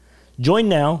action. Join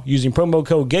now using promo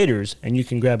code Gators, and you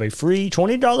can grab a free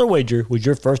 $20 wager with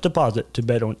your first deposit to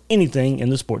bet on anything in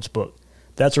the sportsbook.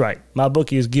 That's right,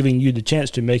 MyBookie is giving you the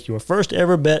chance to make your first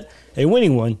ever bet a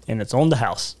winning one, and it's on the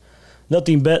house.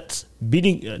 Nothing beats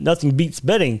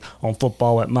betting on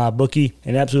football at MyBookie,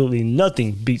 and absolutely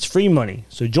nothing beats free money.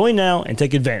 So join now and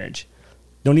take advantage.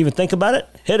 Don't even think about it.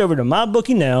 Head over to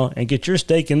MyBookie now and get your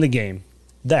stake in the game.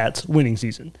 That's winning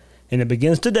season, and it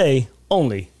begins today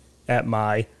only at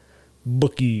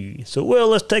MyBookie. So, well,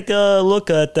 let's take a look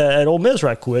at Ole Miss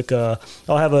right quick. I'll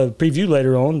have a preview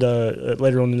later on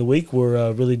in the week.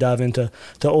 We'll really dive into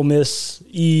Ole Miss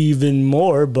even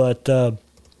more. But,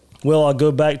 well, I'll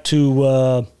go back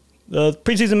to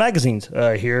preseason magazines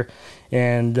here.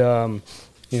 And,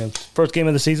 first game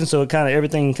of the season, so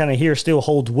everything here still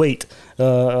holds weight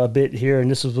a bit here.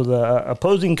 And this is with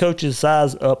opposing coaches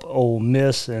size up Ole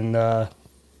Miss. And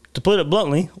to put it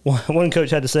bluntly, one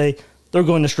coach had to say, they're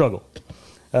going to struggle,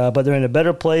 but they're in a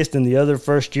better place than the other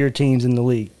first-year teams in the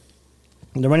league.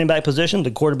 In the running back position,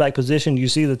 the quarterback position, you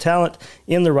see the talent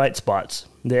in the right spots.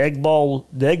 The Egg Bowl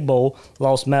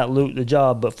lost Matt Luke the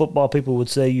job, but football people would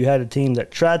say you had a team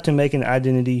that tried to make an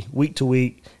identity week to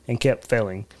week and kept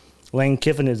failing. Lane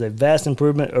Kiffin is a vast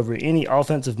improvement over any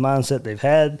offensive mindset they've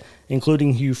had,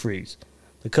 including Hugh Freeze.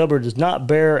 The cupboard is not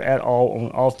bare at all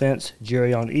on offense.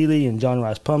 Jerrion Ealy and John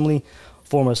Rice Plumlee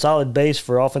form a solid base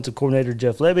for offensive coordinator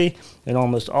Jeff Lebby, and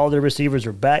almost all their receivers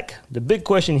are back. The big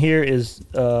question here is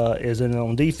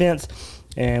on defense,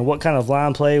 and what kind of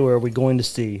line play are we going to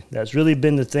see? That's really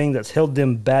been the thing that's held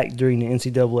them back during the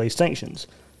NCAA sanctions.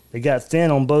 They got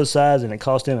thin on both sides, and it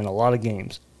cost them in a lot of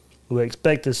games. We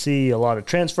expect to see a lot of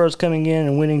transfers coming in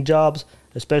and winning jobs,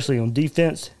 especially on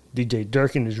defense. DJ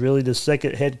Durkin is really the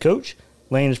second head coach.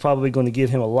 Lane is probably going to give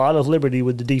him a lot of liberty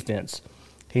with the defense.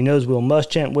 He knows Will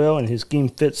Muschamp well, and his scheme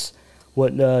fits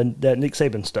that Nick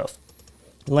Saban stuff.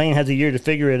 Lane has a year to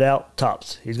figure it out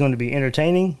tops. He's going to be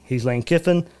entertaining. He's Lane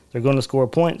Kiffin. They're going to score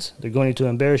points. They're going to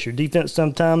embarrass your defense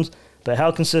sometimes, but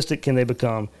how consistent can they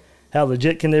become? How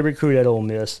legit can they recruit at Ole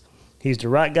Miss? He's the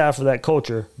right guy for that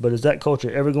culture, but is that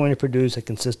culture ever going to produce a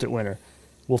consistent winner?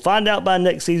 We'll find out by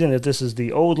next season if this is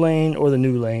the old Lane or the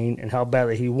new Lane and how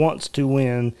badly he wants to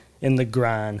win in the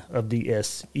grind of the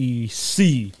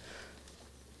SEC.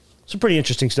 Some pretty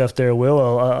interesting stuff there,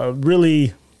 Will.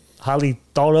 Really highly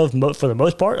thought of for the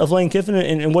most part of Lane Kiffin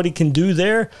and what he can do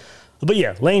there. But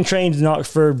yeah, Lane trains in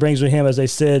Oxford, brings with him, as I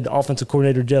said, offensive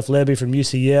coordinator Jeff Lebby from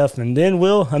UCF. And then,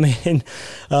 Will,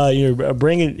 you're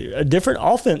bringing a different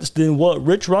offense than what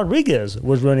Rich Rodriguez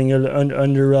was running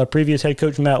under previous head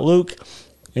coach Matt Luke.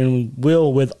 And,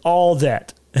 Will, with all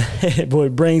that, it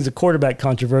brings a quarterback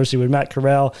controversy with Matt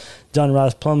Corral, John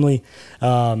Rice Plumlee.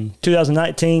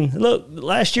 2019, look,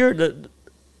 last year, the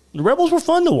Rebels were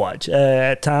fun to watch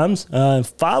at times.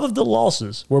 5 of the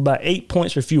losses were by 8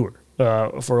 points or fewer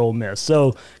for Ole Miss.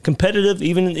 So competitive,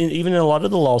 even in a lot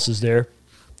of the losses there.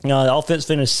 The offense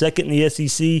finished second in the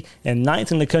SEC and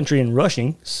 9th in the country in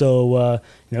rushing. So,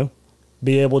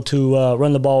 be able to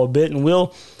run the ball a bit. And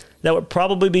that would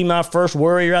probably be my first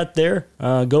worry right there.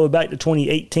 Going back to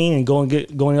 2018 and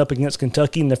going up against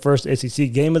Kentucky in the first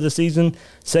SEC game of the season,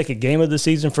 second game of the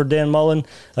season for Dan Mullen.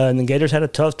 And the Gators had a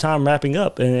tough time wrapping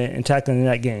up and tackling in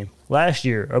that game. Last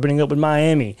year, opening up with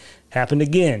Miami, happened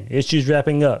again. Issues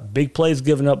wrapping up. Big plays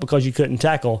given up because you couldn't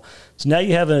tackle. So now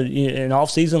you have an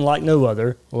offseason like no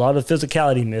other. A lot of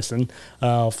physicality missing.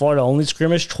 Florida only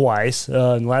scrimmaged twice.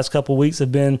 In the last couple of weeks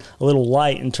have been a little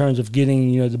light in terms of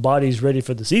getting the bodies ready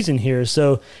for the season here.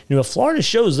 So if Florida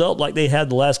shows up like they had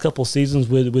the last couple of seasons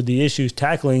with the issues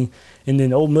tackling, and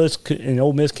then Ole Miss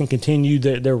can continue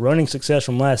their running success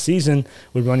from last season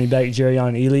with running back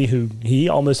Jerrion Ealy, who he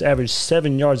almost averaged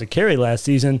 7 yards a carry last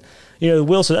season.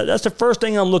 Will, so that's the first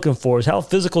thing I'm looking for is how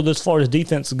physical this Florida's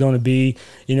defense is going to be.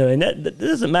 And that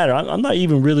doesn't matter. I'm not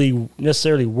even really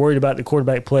necessarily worried about the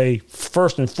quarterback play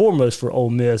first and foremost for Ole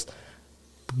Miss.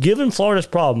 Given Florida's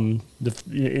problem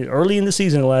early in the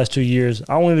season the last 2 years,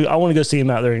 I want to go see him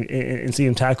out there and see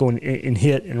him tackle and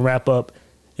hit and wrap up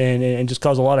and just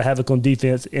cause a lot of havoc on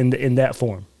defense in that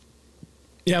form.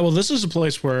 Yeah, well, this is a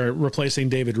place where replacing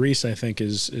David Reese, I think,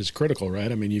 is critical,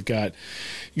 right? I mean, you got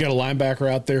a linebacker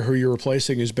out there who you're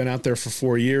replacing who's been out there for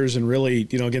 4 years, and really,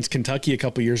 against Kentucky a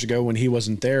couple years ago when he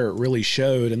wasn't there, it really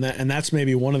showed, and that's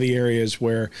maybe one of the areas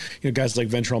where guys like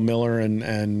Ventrell Miller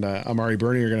and Amari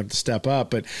Burney are going to have to step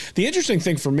up. But the interesting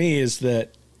thing for me is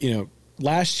that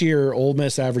last year, Ole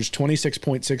Miss averaged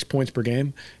 26.6 points per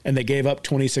game, and they gave up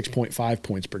 26.5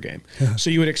 points per game. So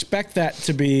you would expect that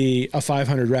to be a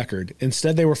 500 record.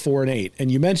 Instead, they were 4-8. And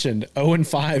you mentioned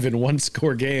 0-5 in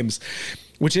one-score games,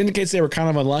 which indicates they were kind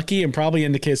of unlucky and probably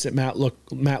indicates that Matt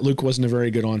Luke wasn't a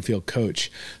very good on-field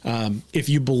coach. If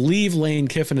you believe Lane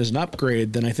Kiffin is an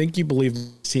upgrade, then I think you believe the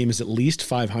team is at least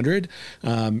 500,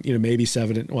 maybe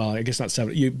 7. Well, I guess not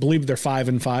 7. You believe they're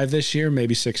 5-5 this year,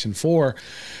 maybe 6-4.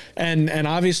 And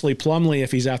obviously Plumlee,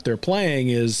 if he's out there playing,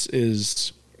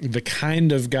 is the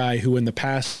kind of guy who in the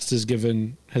past has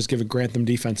given Grantham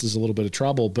defenses a little bit of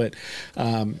trouble. But,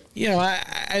 I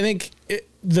think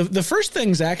the first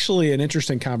thing's actually an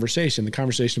interesting conversation, the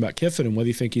conversation about Kiffin and whether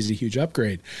you think he's a huge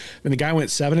upgrade. I mean, the guy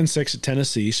went 7-6 at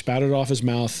Tennessee, spouted off his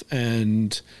mouth,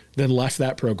 and then left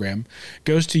that program.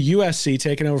 Goes to USC,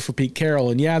 taking over for Pete Carroll.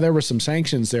 And yeah, there were some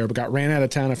sanctions there, but got ran out of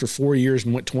town after 4 years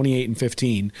and went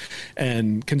 28-15.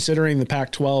 And considering the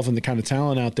Pac-12 and the kind of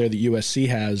talent out there that USC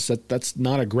has, that's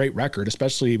not a great record,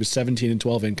 especially he was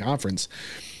 17-12 in conference.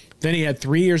 Then he had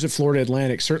 3 years at Florida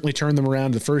Atlantic, certainly turned them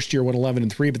around. The first year went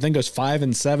 11-3, but then goes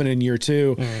 5-7 in year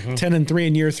 2, 10-3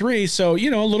 in year 3. So, a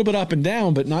little bit up and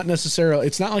down, but not necessarily.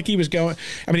 It's not like he was going.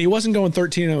 I mean, he wasn't going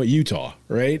 13-0 at Utah,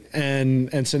 right?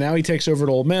 And so now he takes over at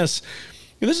Ole Miss.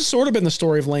 And this has sort of been the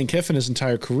story of Lane Kiffin his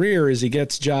entire career, is he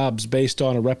gets jobs based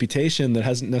on a reputation that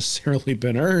hasn't necessarily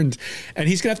been earned, and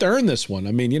he's going to have to earn this one.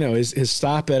 I mean, his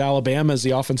stop at Alabama as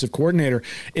the offensive coordinator,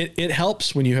 it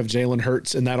helps when you have Jalen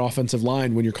Hurts in that offensive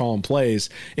line when you're calling plays.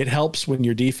 It helps when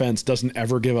your defense doesn't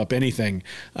ever give up anything,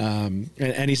 and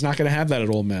he's not going to have that at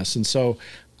Ole Miss. And so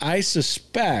I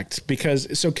suspect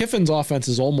Kiffin's offense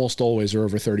is almost always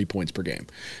over 30 points per game.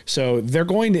 So they're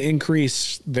going to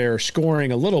increase their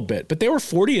scoring a little bit, but they were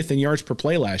 40th in yards per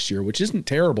play last year, which isn't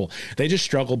terrible. They just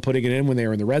struggled putting it in when they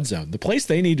were in the red zone. The place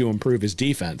they need to improve is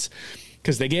defense,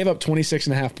 because they gave up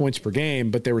 26.5 points per game,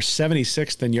 but they were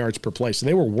 76th in yards per play. So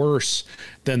they were worse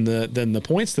than the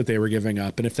points that they were giving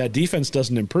up. And if that defense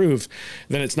doesn't improve,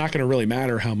 then it's not going to really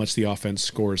matter how much the offense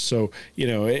scores. So,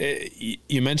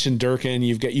 you mentioned Durkin.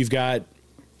 You've got.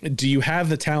 Do you have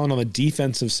the talent on the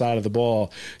defensive side of the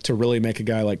ball to really make a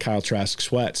guy like Kyle Trask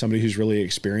sweat, somebody who's really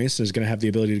experienced and is going to have the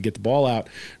ability to get the ball out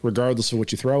regardless of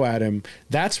what you throw at him?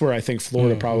 That's where I think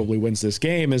Florida probably wins this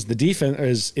game, is the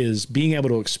defense is being able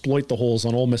to exploit the holes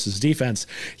on Ole Miss's defense.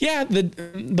 Yeah,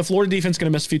 the Florida defense is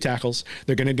going to miss a few tackles.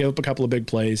 They're going to give up a couple of big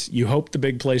plays. You hope the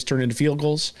big plays turn into field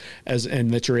goals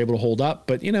and that you're able to hold up.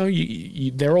 But,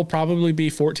 there will probably be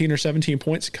 14 or 17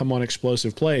 points come on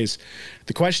explosive plays.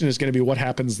 The question is going to be what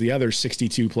happens the other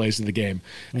 62 plays of the game.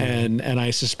 And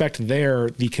I suspect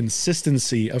the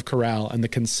consistency of Corral and the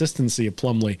consistency of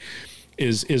Plumlee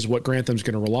is what Grantham's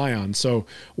going to rely on. So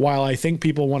while I think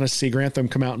people want to see Grantham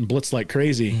come out and blitz like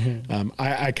crazy,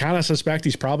 I kind of suspect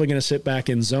he's probably going to sit back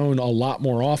in zone a lot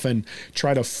more often,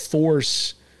 try to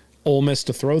force Ole Miss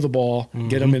to throw the ball,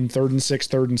 get them in 3rd and 6,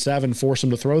 3rd and 7, force them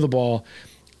to throw the ball,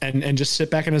 and just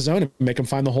sit back in his zone and make him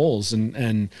find the holes.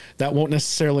 And that won't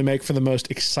necessarily make for the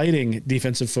most exciting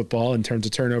defensive football in terms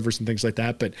of turnovers and things like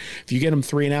that. But if you get him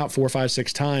 3 and out 4, 5,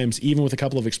 6 times, even with a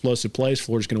couple of explosive plays,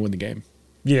 Florida's going to win the game.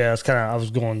 Yeah, it's I was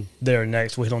going there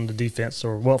next. We hit on the defense,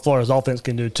 or what Florida's offense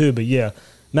can do too. But yeah,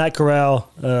 Matt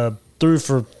Corral threw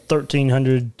for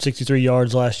 1,363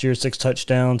 yards last year, 6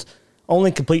 touchdowns.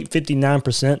 Only complete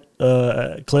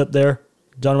 59% clip there.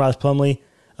 John Rice Plumlee,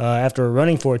 after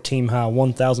running for a team-high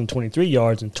 1,023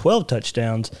 yards and 12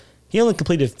 touchdowns, he only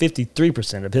completed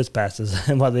 53% of his passes,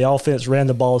 and while the offense ran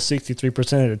the ball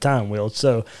 63% at a time, Will.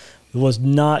 So was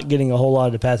not getting a whole lot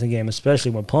of the passing game,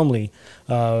 especially when Plumlee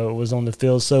was on the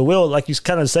field. So, Will, like you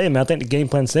kind of say, man, I think the game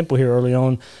plan's simple here early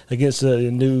on against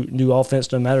a new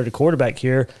offense, no matter the quarterback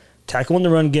here. Tackle in the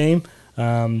run game.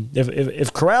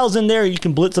 If Corral's in there, you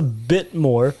can blitz a bit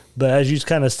more. But as you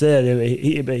kind of said,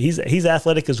 he's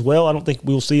athletic as well. I don't think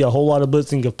we'll see a whole lot of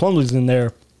blitzing if Plumlee's in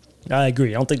there. I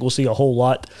agree. I don't think we'll see a whole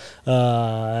lot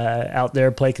out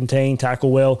there. Play contain,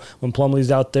 tackle well when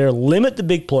Plumlee's out there. Limit the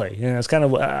big play. And that's kind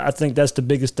of, I think that's the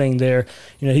biggest thing there.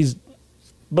 He's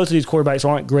both of these quarterbacks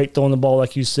aren't great throwing the ball,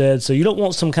 like you said, so you don't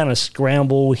want some kind of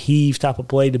scramble, heave type of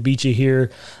play to beat you here.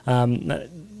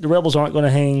 The Rebels aren't going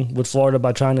to hang with Florida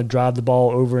by trying to drive the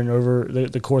ball over and over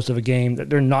the course of a game.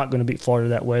 They're not going to beat Florida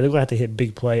that way. They're going to have to hit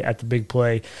big play after big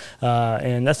play.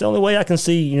 And that's the only way I can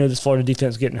see, this Florida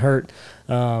defense getting hurt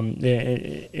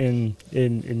in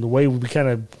the way we kind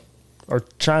of are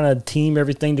trying to team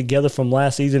everything together from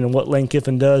last season and what Lane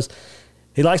Kiffin does.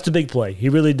 He likes the big play. He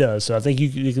really does. So I think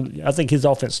I think his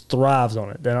offense thrives on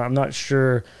it. And I'm not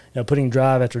sure putting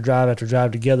drive after drive after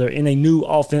drive together in a new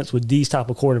offense with these type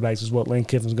of quarterbacks is what Lane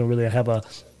Kiffin's going to really have a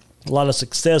lot of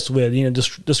success with.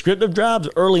 Descriptive drives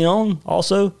early on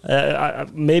also. I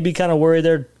maybe kind of worried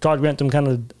there. Todd Grantham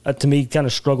kind of, to me, kind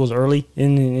of struggles early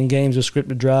in games with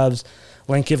scripted drives.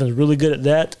 Lane Kiffin's really good at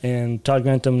that, and Todd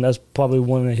Grantham, that's probably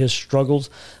one of his struggles,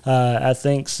 I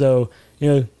think. So,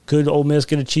 could Ole Miss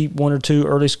get a cheap one or two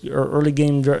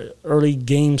early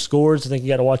game scores? I think you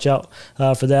got to watch out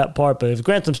for that part. But if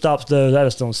Grantham stops those, I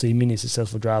just don't see many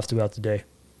successful drives throughout the day.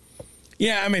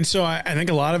 Yeah, so I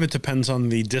think a lot of it depends on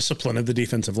the discipline of the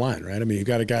defensive line, right? You've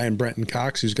got a guy in Brenton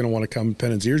Cox who's going to want to come pin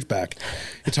his ears back.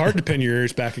 It's hard to pin your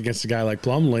ears back against a guy like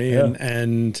Plumlee, yeah.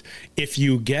 And if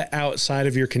you get outside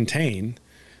of your contain,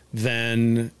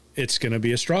 then it's going to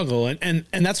be a struggle. And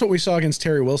that's what we saw against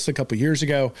Terry Wilson a couple of years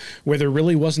ago, where there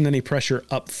really wasn't any pressure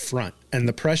up front. And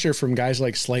the pressure from guys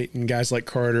like Slayton, guys like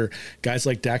Carter, guys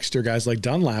like Dexter, guys like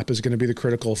Dunlap is going to be the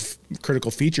critical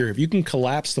feature. If you can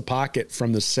collapse the pocket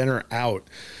from the center out,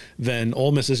 then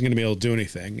Ole Miss isn't going to be able to do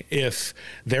anything. If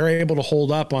they're able to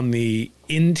hold up on the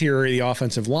interior of the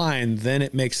offensive line, then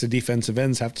it makes the defensive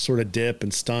ends have to sort of dip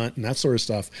and stunt and that sort of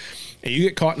stuff. And you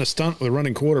get caught in a stunt with a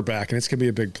running quarterback, and it's going to be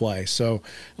a big play. So,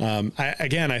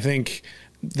 I think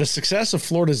the success of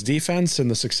Florida's defense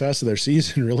and the success of their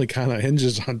season really kind of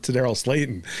hinges on Darrell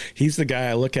Slayton. He's the guy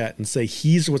I look at and say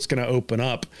he's what's going to open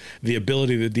up the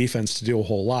ability of the defense to do a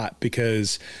whole lot,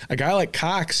 because a guy like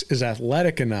Cox is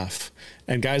athletic enough,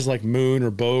 and guys like Moon or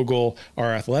Bogle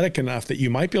are athletic enough that you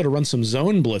might be able to run some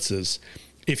zone blitzes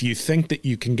if you think that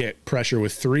you can get pressure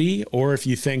with three, or if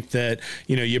you think that,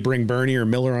 you bring Bernie or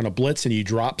Miller on a blitz and you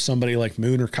drop somebody like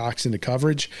Moon or Cox into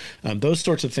coverage. Those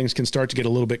sorts of things can start to get a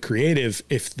little bit creative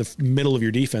if the middle of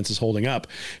your defense is holding up.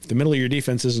 If the middle of your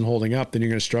defense isn't holding up, then you're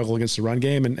going to struggle against the run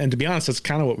game. And to be honest, that's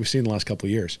kind of what we've seen the last couple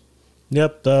of years.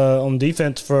 Yep. On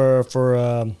defense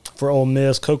for Ole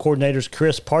Miss, co-coordinators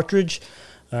Chris Partridge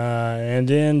and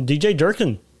then DJ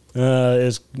Durkin.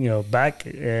 Is back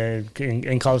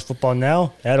in college football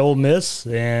now at Ole Miss,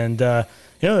 and I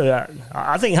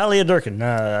think highly of Durkin.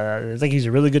 I think he's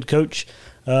a really good coach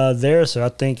there. So I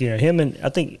think I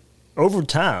think over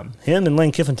time, him and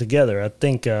Lane Kiffin together, I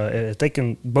think if they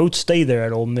can both stay there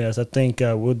at Ole Miss, I think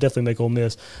we'll definitely make Ole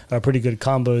Miss a pretty good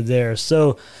combo there.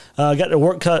 So got the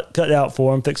work cut out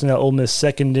for him, fixing that Ole Miss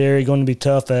secondary. Going to be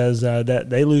tough as that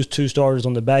they lose two starters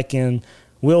on the back end.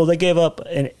 They gave up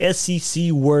an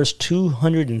SEC worst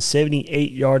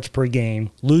 278 yards per game,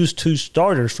 lose two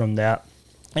starters from that.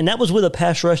 And that was with a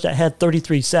pass rush that had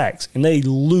 33 sacks, and they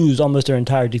lose almost their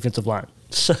entire defensive line.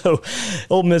 So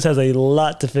Ole Miss has a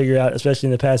lot to figure out, especially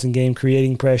in the passing game,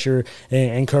 creating pressure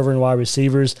and covering wide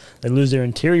receivers. They lose their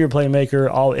interior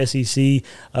playmaker, all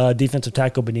SEC defensive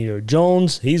tackle Benito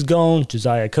Jones. He's gone.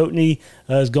 Josiah Coatney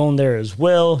is gone there as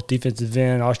well. Defensive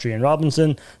end Austrian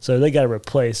Robinson. So they got to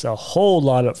replace a whole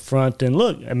lot up front. And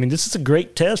look, this is a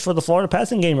great test for the Florida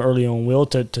passing game early on, Will,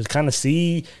 to kind of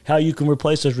see how you can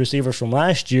replace those receivers from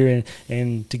last year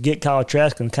and to get Kyle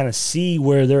Trask and kind of see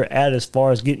where they're at as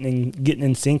far as getting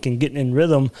in sync and getting in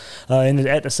rhythm, and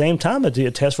at the same time, it's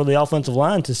a test for the offensive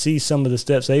line to see some of the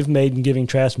steps they've made in giving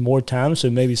Trask more time,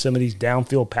 so maybe some of these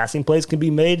downfield passing plays can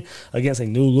be made against a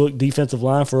new look defensive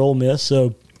line for Ole Miss.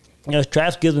 So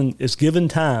Trask is given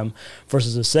time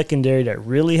versus a secondary that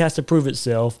really has to prove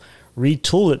itself,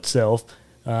 retool itself,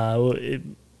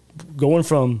 going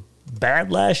from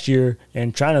bad last year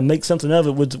and trying to make something of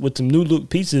it with some new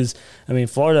look pieces.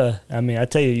 Florida, I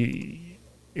tell you,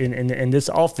 in this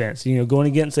offense, going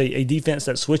against a defense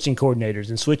that's switching coordinators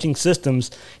and switching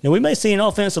systems, we may see an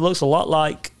offense that looks a lot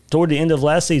like toward the end of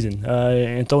last season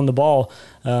and throwing the ball.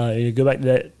 You go back to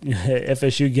that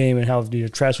FSU game and how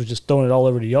Trask was just throwing it all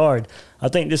over the yard. I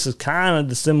think this is kind of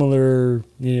the similar,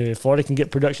 if Florida can get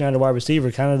production out of wide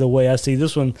receiver, kind of the way I see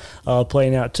this one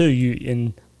playing out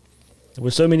too.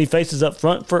 With so many faces up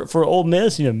front for Ole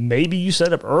Miss, maybe you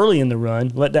set up early in the run,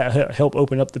 let that help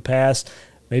open up the pass,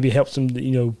 maybe help some,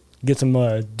 get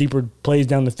some deeper plays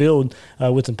down the field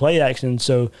with some play action.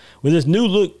 So with this new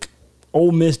look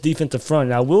Ole Miss defensive front.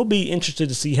 Now, we'll be interested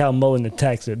to see how Mullen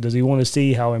attacks it. Does he want to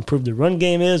see how improved the run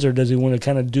game is, or does he want to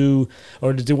kind of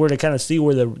does he want to kind of see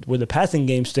where the passing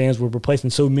game stands? We're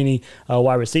replacing so many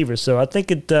wide receivers. So I think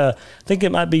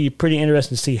it might be pretty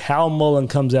interesting to see how Mullen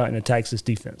comes out and attacks this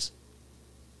defense.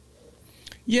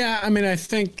 Yeah, I mean, I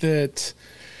think that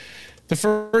the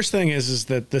first thing is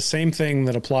that the same thing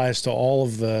that applies to all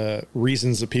of the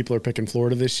reasons that people are picking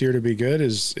Florida this year to be good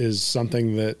is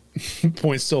something that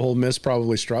points to Ole Miss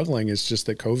probably struggling. It's just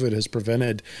that COVID has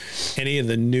prevented any of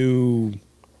the new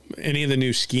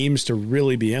schemes to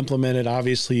really be implemented.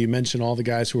 Obviously, you mentioned all the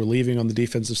guys who are leaving on the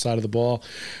defensive side of the ball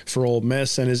for Ole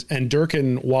Miss, and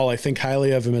Durkin, while I think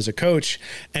highly of him as a coach,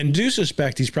 and do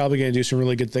suspect he's probably going to do some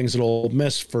really good things at Ole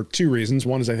Miss for two reasons.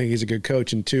 One is I think he's a good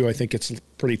coach, and two, I think it's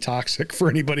pretty toxic for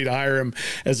anybody to hire him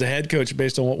as a head coach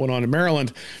based on what went on in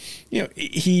Maryland. You know,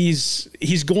 he's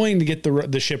going to get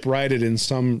the ship righted in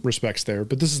some respects there,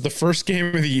 but this is the first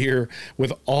game of the year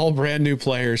with all brand new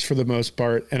players for the most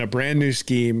part and a brand new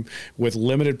scheme with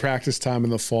limited practice time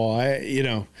in the fall.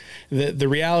 The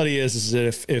reality is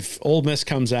that if Ole Miss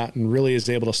comes out and really is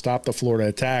able to stop the Florida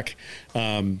attack,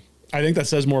 I think that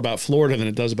says more about Florida than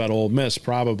it does about Ole Miss,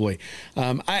 probably.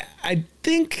 I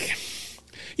think.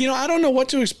 I don't know what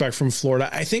to expect from Florida.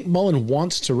 I think Mullen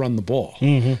wants to run the ball.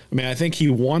 Mm-hmm. I mean, I think he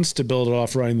wants to build it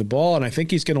off running the ball, and I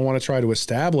think he's going to want to try to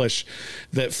establish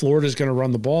that Florida's going to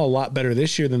run the ball a lot better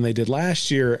this year than they did last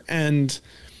year. And,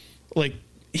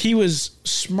 he was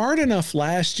smart enough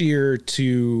last year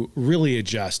to really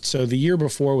adjust. So the year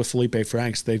before with Felipe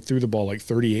Franks, they threw the ball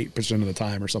 38% of the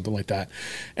time or something like that.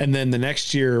 And then the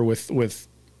next year with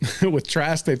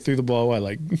Trask, they threw the ball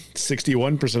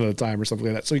 61% of the time or something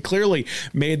like that. So he clearly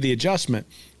made the adjustment.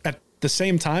 At the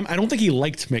same time, I don't think he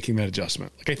liked making that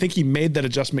adjustment. I think he made that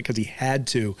adjustment because he had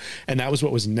to, and that was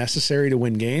what was necessary to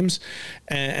win games.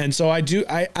 And so I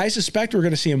suspect we're going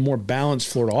to see a more balanced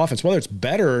Florida offense. Whether it's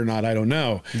better or not, I don't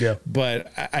know. Yeah.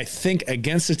 But I think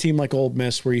against a team like Ole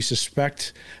Miss, where you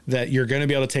suspect that you're going to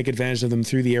be able to take advantage of them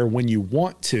through the air when you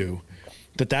want to,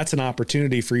 that's an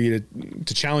opportunity for you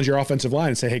to challenge your offensive line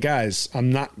and say, hey, guys,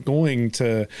 I'm not going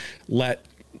to let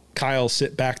Kyle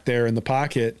sit back there in the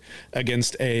pocket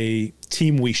against a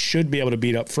team we should be able to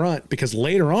beat up front, because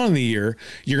later on in the year,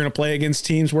 you're going to play against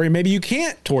teams where maybe you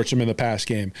can't torch them in the pass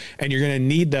game, and you're going to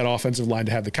need that offensive line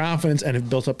to have the confidence and have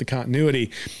built up the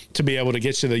continuity to be able to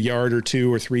get you the yard or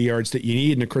 2 or 3 yards that you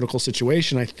need in a critical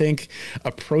situation. I think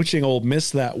approaching Ole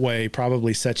Miss that way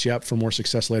probably sets you up for more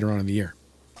success later on in the year.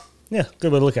 Yeah,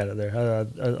 good way to look at it there.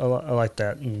 I like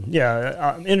that. And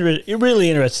really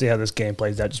interested to see how this game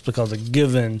plays out, just because of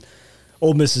given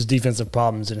Ole Miss's defensive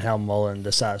problems and how Mullen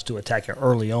decides to attack it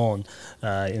early on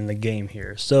in the game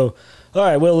here. So, all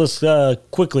right, well, let's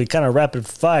quickly kind of rapid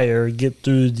fire get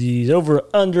through these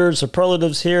over-under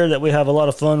superlatives here that we have a lot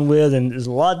of fun with, and it's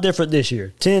a lot different this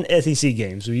year. 10 SEC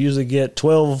games. We usually get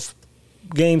 12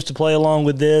 games to play along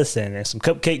with this, and some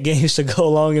cupcake games to go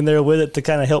along in there with it to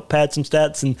kind of help pad some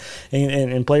stats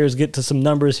and players get to some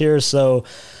numbers here. So,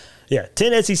 yeah,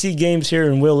 10 SEC games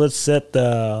here, and let's set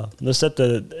the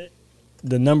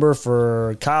number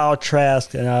for Kyle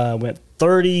Trask, and I went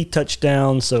 30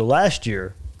 touchdowns. So last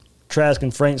year, Trask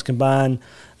and Franks combined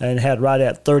and had right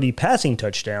at 30 passing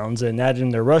touchdowns, and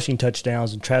adding their rushing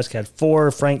touchdowns, and Trask had 4,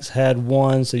 Franks had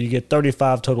 1, so you get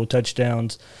 35 total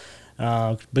touchdowns.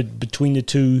 But between the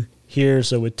two here,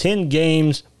 so with 10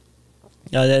 games,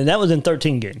 and that was in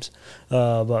 13 games,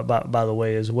 by the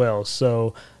way, as well.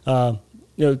 So,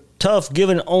 tough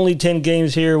given only 10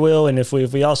 games here, Will, and if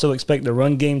we also expect the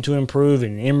run game to improve,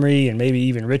 and Emery and maybe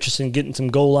even Richardson getting some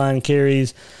goal line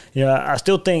carries, I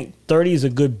still think 30 is a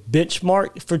good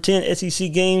benchmark for 10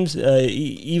 SEC games,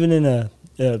 even in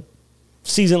a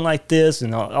season like this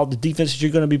and all the defenses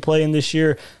you're going to be playing this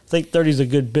year. I think 30 is a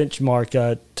good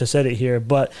benchmark to set it here.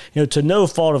 But, to no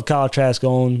fault of Kyle Trask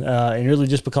on, and really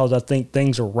just because I think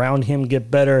things around him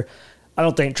get better, I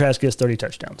don't think Trask gets 30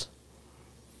 touchdowns.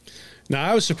 Now,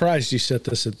 I was surprised you set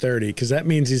this at 30, because that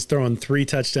means he's throwing 3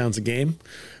 touchdowns a game,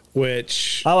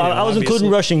 which I was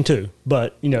including rushing too,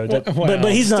 but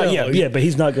but he's not. But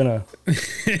he's not gonna.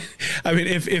 I mean,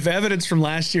 if evidence from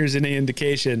last year is any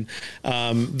indication,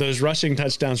 those rushing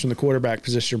touchdowns from the quarterback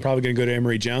position are probably going to go to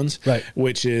Emory Jones, right?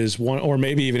 Which is one, or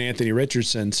maybe even Anthony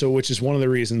Richardson. So, which is one of the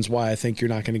reasons why I think you're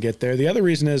not going to get there. The other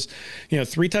reason is,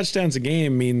 3 touchdowns a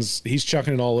game means he's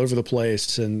chucking it all over the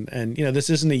place, and this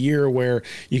isn't a year where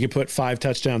you can put 5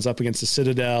 touchdowns up against the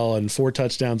Citadel and 4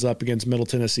 touchdowns up against Middle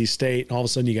Tennessee State, and all of a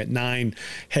sudden you got got 9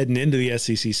 heading into the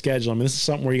SEC schedule. I mean, this is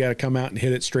something where you got to come out and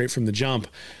hit it straight from the jump.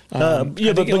 But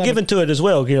given to it as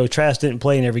well, Trask didn't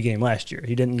play in every game last year.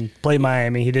 He didn't play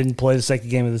Miami. He didn't play the second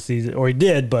game of the season, or he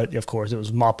did, but of course it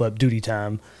was mop up duty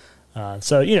time.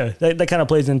 So that kind of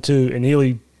plays into, and he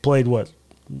only played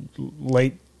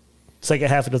late second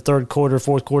half of the third quarter,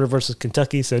 fourth quarter versus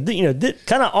Kentucky. So that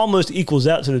kind of almost equals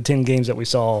out to the 10 games that we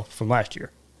saw from last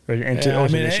year.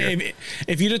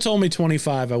 If you'd have told me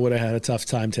 25, I would have had a tough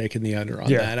time taking the under on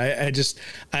that.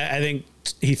 I think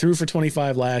he threw for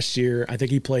 25 last year. I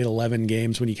think he played 11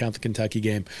 games when you count the Kentucky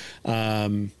game.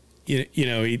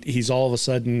 He's all of a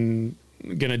sudden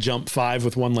going to jump 5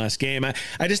 with one last game.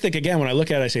 I just think, again, when I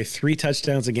look at it, I say 3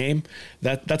 touchdowns a game.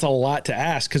 That's a lot to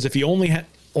ask, because if he only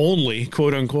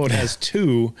quote unquote has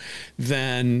 2,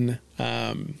 then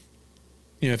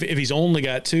if he's only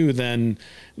got 2, then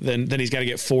he's got to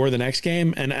get 4 the next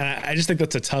game, and I just think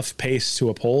that's a tough pace to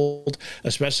uphold,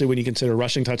 especially when you consider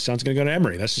rushing touchdowns going to go to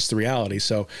Emory. That's just the reality.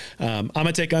 So I'm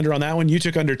gonna take under on that one. You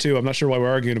took under 2. I'm not sure why we're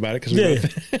arguing about it, because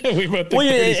we both think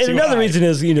and another reason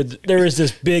is there is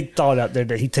this big thought out there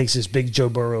that he takes this big Joe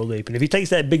Burrow leap, and if he takes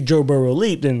that big Joe Burrow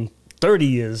leap, then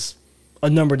 30 is a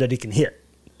number that he can hit.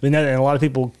 I mean, and a lot of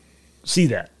people see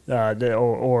that,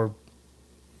 or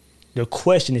they'll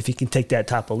question if he can take that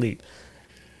type of leap.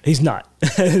 He's not.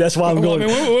 That's why I'm going.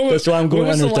 That's why I'm going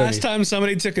under 30. When was the last time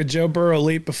somebody took a Joe Burrow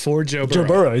leap before Joe Burrow? Joe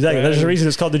Burrow, exactly. Right? There's a reason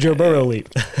it's called the Joe Burrow leap.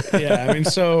 Yeah, I mean,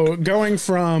 so going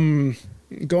from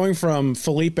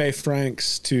Felipe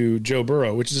Franks to Joe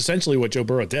Burrow, which is essentially what Joe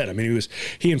Burrow did. I mean,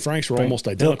 he and Franks were almost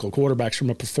identical quarterbacks from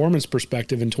a performance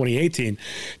perspective in 2018.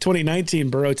 2019,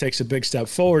 Burrow takes a big step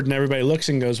forward, and everybody looks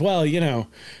and goes, well,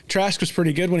 Trask was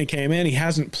pretty good when he came in. He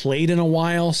hasn't played in a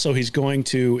while, so he's going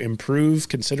to improve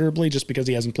considerably just because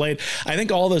he hasn't played. I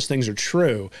think all those things are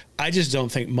true. I just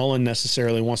don't think Mullen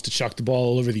necessarily wants to chuck the ball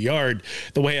all over the yard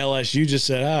the way LSU just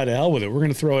said, to hell with it. We're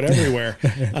going to throw it everywhere.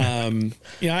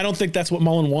 I don't think that's what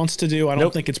Mullen wants to do. I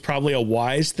don't think it's probably a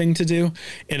wise thing to do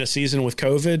in a season with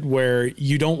COVID where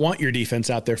you don't want your defense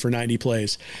out there for 90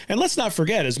 plays. And let's not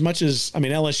forget, as much as,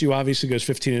 LSU obviously goes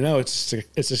 15-0,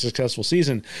 it's a successful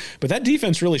season, but that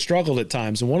defense really struggled at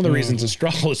times. And one of the reasons it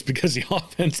struggled is because the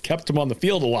offense kept them on the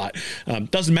field a lot.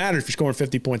 Doesn't matter if you're scoring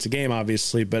 50 points a game,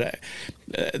 obviously, but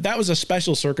that was a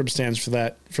special circumstance for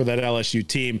that LSU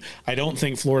team. I don't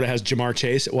think Florida has Jamar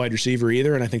Chase at wide receiver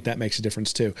either, and I think that makes a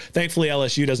difference too. Thankfully,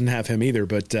 LSU doesn't have him either,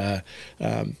 but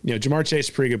Jamar Chase is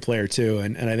a pretty good player too,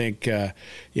 and I think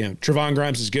Trevon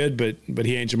Grimes is good, but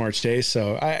he ain't Jamar Chase.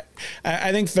 So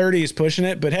I think 30 is pushing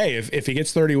it, but hey, if he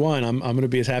gets 31, I'm going to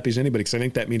be as happy as anybody, because I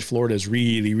think that means Florida is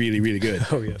really, really, really good.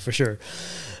 Oh yeah, for sure.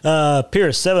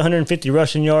 Pierce, 750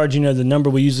 rushing yards. The number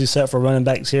we usually set for running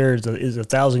backs here is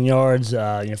 1,000 yards.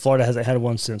 Florida hasn't had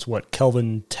one since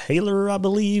Kelvin Taylor, I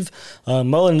believe.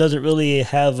 Mullen doesn't really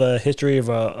have a history of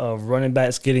running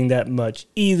backs getting that much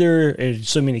either. There's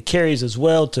so many carries as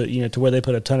well to where they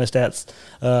put a ton of stats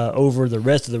over the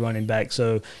rest of the running backs.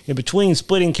 So between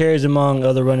splitting carries among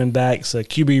other running backs, a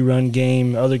QB run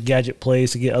game, other gadget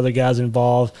plays to get other guys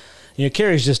involved,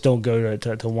 carries just don't go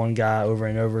to one guy over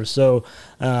and over. So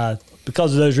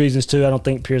because of those reasons, too, I don't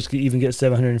think Pierce could even get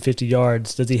 750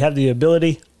 yards. Does he have the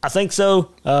ability? I think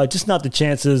so. Just not the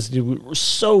chances. We're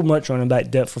so much running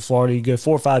back depth for Florida. You go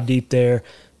 4 or 5 deep there.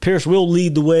 Pierce will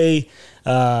lead the way.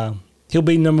 He'll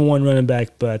be number 1 running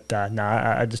back, but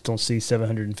I just don't see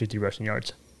 750 rushing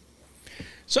yards.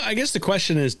 So I guess the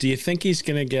question is, do you think he's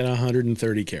going to get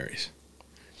 130 carries?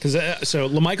 Because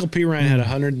LaMichael Pirine had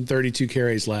 132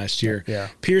 carries last year. Yeah.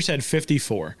 Pierce had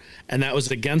 54, and that was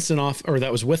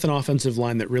with an offensive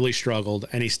line that really struggled,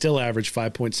 and he still averaged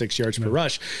 5.6 yards per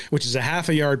rush, which is a half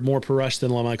a yard more per rush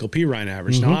than LaMichael Pirine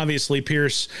averaged. Now, obviously,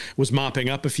 Pierce was mopping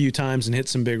up a few times and hit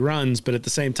some big runs, but at the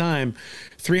same time,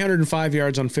 305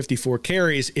 yards on 54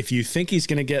 carries. If you think he's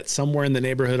going to get somewhere in the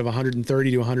neighborhood of 130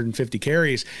 to 150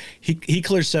 carries, he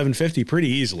clears 750 pretty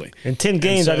easily. In 10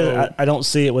 games, I don't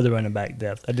see it with a running back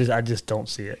depth. I just don't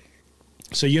see it.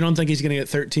 So you don't think he's going to get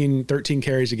 13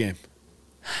 carries a game?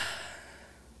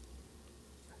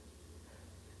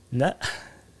 No.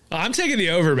 I'm taking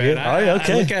the over, man. Yeah. I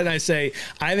Okay. look at it and I say,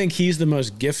 I think he's the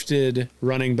most gifted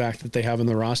running back that they have in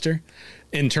the roster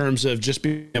in terms of just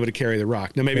being able to carry the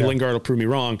rock. Now, maybe Lingard will prove me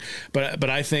wrong, but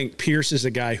I think Pierce is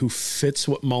a guy who fits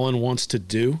what Mullen wants to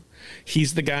do.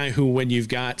 He's the guy who, when you've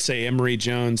got, say, Emory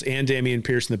Jones and Dameon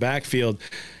Pierce in the backfield,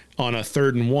 on a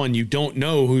 3rd and 1, you don't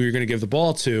know who you're going to give the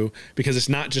ball to, because it's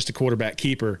not just a quarterback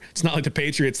keeper. It's not like the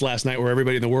Patriots last night where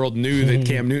everybody in the world knew that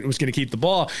Cam Newton was going to keep the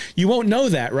ball. You won't know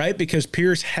that, right? Because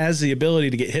Pierce has the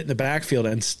ability to get hit in the backfield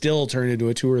and still turn into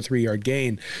a 2 or 3 yard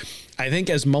gain. I think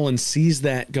as Mullen sees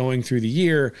that going through the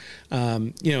year,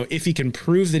 if he can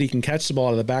prove that he can catch the ball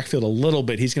out of the backfield a little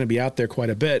bit, he's going to be out there quite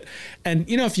a bit. And,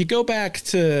 if you go back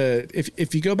to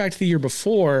the year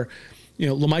before,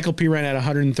 LaMichael Pirine had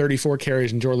 134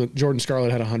 carries and Jordan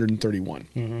Scarlett had 131.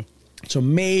 Mm-hmm. So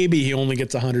maybe he only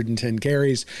gets 110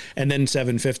 carries and then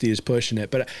 750 is pushing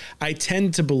it. But I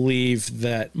tend to believe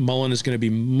that Mullen is going to be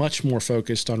much more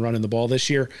focused on running the ball this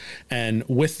year. And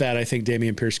with that, I think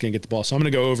Dameon Pierce can get the ball. So I'm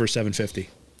going to go over 750.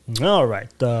 All right.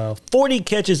 40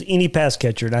 catches, any pass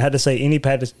catcher. And I had to say any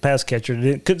pass catcher.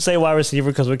 Couldn't say wide receiver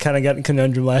because we kind of got in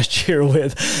conundrum last year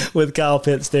with Kyle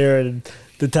Pitts there and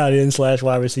the tight end /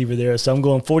 wide receiver there. So I'm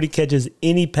going 40 catches,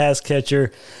 any pass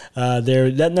catcher there.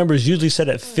 That number is usually set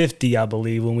at 50, I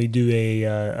believe, when we do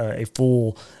a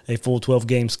full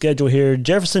 12-game schedule here.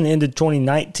 Jefferson ended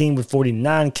 2019 with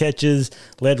 49 catches,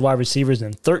 led wide receivers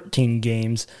in 13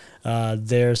 games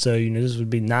there. So, this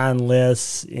would be 9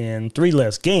 less in 3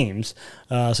 less games.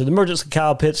 So the emergence of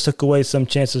Kyle Pitts took away some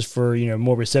chances for,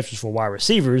 more receptions for wide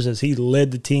receivers as he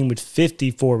led the team with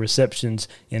 54 receptions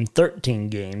in 13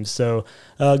 games. So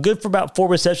good for about 4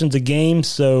 receptions a game.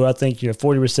 So I think,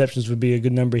 40 receptions would be a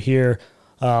good number here.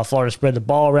 Florida spread the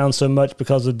ball around so much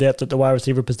because of depth at the wide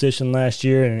receiver position last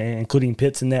year, and including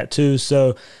Pitts in that too.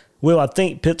 So, I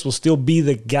think Pitts will still be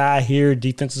the guy here.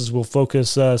 Defenses will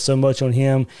focus so much on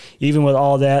him. Even with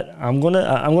all that, I'm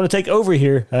gonna take over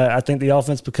here. I think the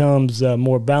offense becomes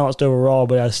more balanced overall,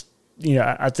 but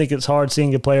I think it's hard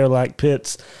seeing a player like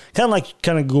Pitts, kind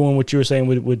of going what you were saying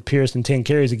with Pierce and 10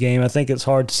 carries a game. I think it's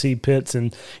hard to see Pitts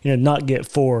and not get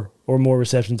 4 or more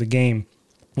receptions a game.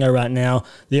 Right now,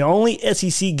 the only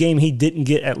SEC game he didn't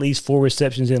get at least 4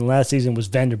 receptions in last season was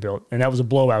Vanderbilt, and that was a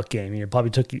blowout game.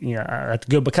 Probably took I have to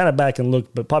go but kind of back and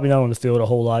look, but probably not on the field a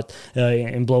whole lot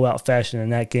in blowout fashion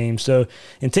in that game. So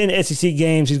in 10 SEC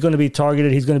games, he's going to be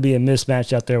targeted. He's going to be a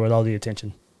mismatch out there with all the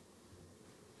attention.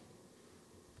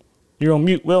 You're on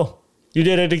mute, Will. You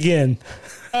did it again.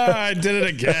 I did it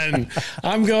again.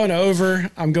 I'm going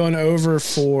over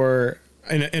for.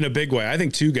 In a big way. I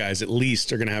think 2 guys at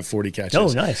least are going to have 40 catches. Oh,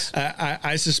 nice.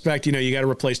 I suspect, you got to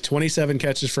replace 27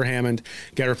 catches for Hammond.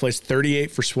 You got to replace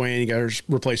 38 for Swain. You got to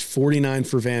replace 49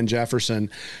 for Van Jefferson.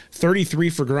 33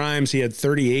 for Grimes. He had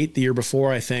 38 the year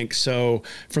before, I think. So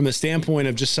from the standpoint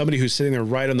of just somebody who's sitting there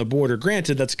right on the border,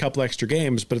 granted, that's a couple extra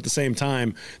games, but at the same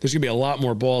time, there's going to be a lot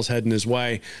more balls heading his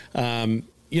way. And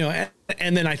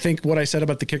then I think what I said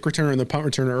about the kick returner and the punt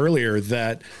returner earlier,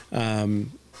 that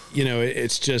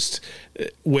it's just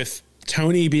with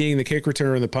Tony being the kick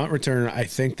returner and the punt returner, I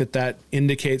think that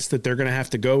indicates that they're going to have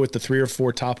to go with the 3 or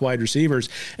 4 top wide receivers,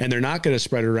 and they're not going to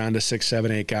spread it around to 6, 7,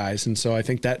 8 guys. And so I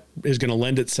think that is going to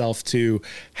lend itself to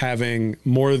having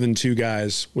more than 2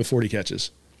 guys with 40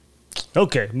 catches.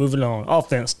 Okay, moving on.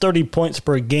 Offense, 30 points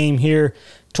per game here.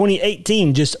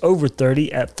 2018, just over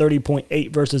 30 at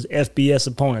 30.8 versus FBS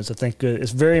opponents. I think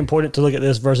it's very important to look at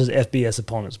this versus FBS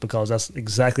opponents because that's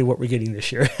exactly what we're getting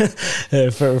this year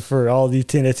for all these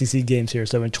 10 SEC games here.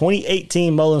 So in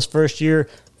 2018, Mullen's first year,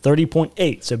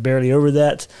 30.8, so barely over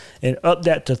that, and up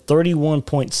that to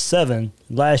 31.7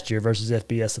 last year versus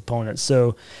FBS opponents.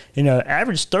 So,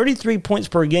 averaged 33 points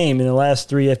per game in the last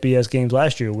 3 FBS games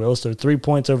last year, Will. So 3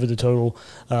 points over the total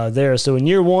there. So in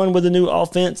year 1 with the new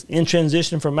offense, in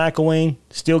transition from McElwain,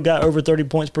 still got over 30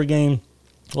 points per game.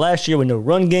 Last year with no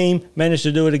run game, managed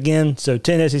to do it again. So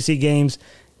 10 SEC games,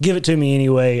 give it to me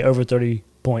anyway, over 30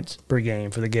 points per game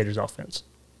for the Gators offense.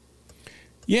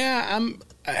 Yeah,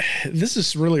 this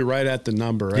is really right at the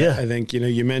number. Right? Yeah. I think,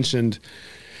 you mentioned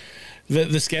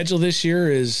the schedule this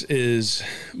year is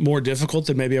more difficult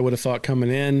than maybe I would have thought coming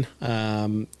in.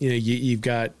 You've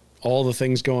got all the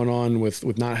things going on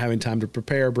with not having time to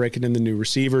prepare, breaking in the new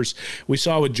receivers. We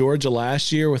saw with Georgia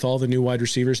last year with all the new wide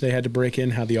receivers they had to break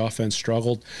in, how the offense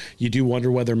struggled. You do wonder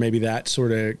whether maybe that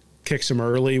sort of kicks them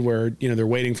early where, they're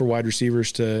waiting for wide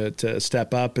receivers to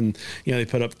step up and, they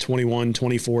put up 21,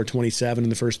 24, 27 in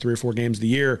the first 3 or 4 games of the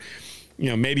year.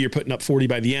 Maybe you're putting up 40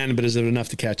 by the end, but is it enough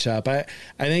to catch up? I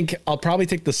think I'll probably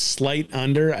take the slight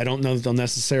under. I don't know that they'll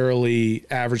necessarily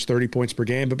average 30 points per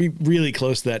game, but be really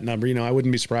close to that number. I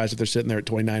wouldn't be surprised if they're sitting there at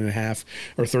 29.5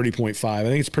 or 30.5. I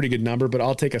think it's a pretty good number, but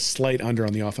I'll take a slight under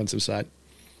on the offensive side.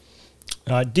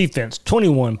 Defense,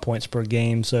 21 points per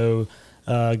game. So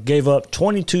gave up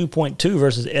 22.2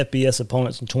 versus FBS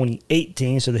opponents in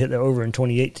 2018, so they hit the over in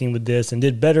 2018 with this, and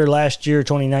did better last year,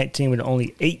 2019, with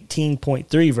only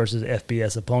 18.3 versus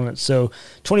FBS opponents. So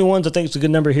 21s, I think, is a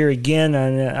good number here again,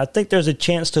 and I think there's a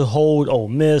chance to hold Ole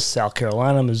Miss, South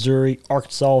Carolina, Missouri,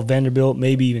 Arkansas, Vanderbilt,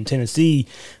 maybe even Tennessee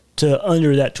to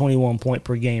under that 21 point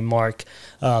per game mark.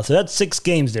 So that's 6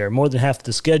 games there, more than half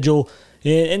the schedule.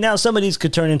 And now some of these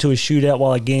could turn into a shootout,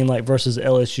 while a game like versus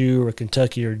LSU or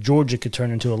Kentucky or Georgia could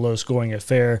turn into a low-scoring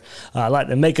affair. I like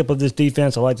the makeup of this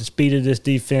defense. I like the speed of this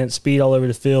defense, speed all over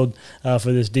the field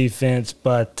for this defense.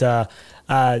 But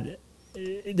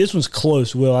this one's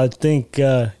close, Will. I think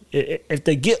if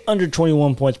they get under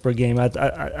 21 points per game,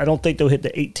 I don't think they'll hit the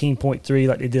 18.3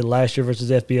 like they did last year versus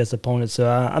FBS opponents. So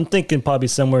I'm thinking probably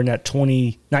somewhere in that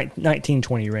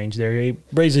 19-20 range there. It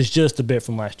raises just a bit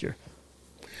from last year.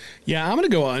 Yeah, I'm going to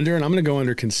go under, and I'm going to go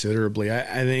under considerably.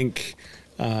 I think,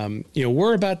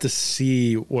 we're about to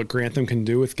see what Grantham can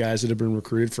do with guys that have been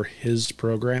recruited for his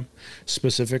program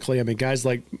specifically. I mean, guys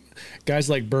like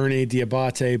Bernie,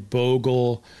 Diabate,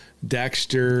 Bogle,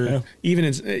 Dexter,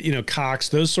 even Cox.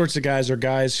 Those sorts of guys are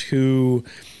guys who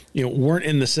weren't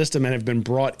in the system and have been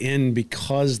brought in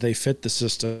because they fit the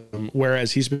system.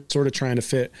 Whereas he's been sort of trying to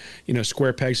fit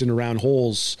square pegs into round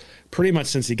holes pretty much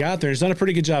since he got there. He's done a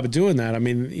pretty good job of doing that. I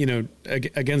mean,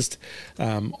 against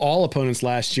all opponents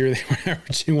last year, they were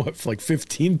averaging like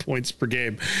 15 points per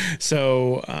game.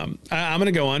 So I'm going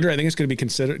to go under. I think it's going to be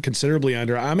considerably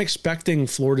under. I'm expecting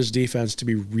Florida's defense to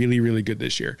be really, really good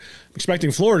this year. I'm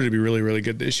expecting Florida to be really, really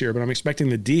good this year, but I'm expecting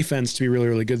the defense to be really,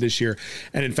 really good this year.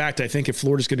 And in fact, I think if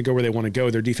Florida's going to go where they want to go,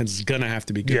 their defense is going to have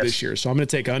to be good this year. So I'm going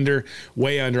to take under,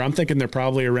 way under. I'm thinking they're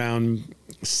probably around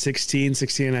 16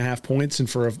 and a half points. And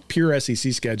for a pure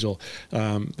SEC schedule,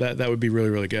 that would be really,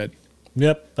 really good.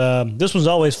 Yep. This one's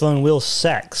always fun. Will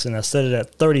sacks, and I set it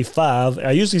at 35.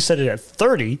 I usually set it at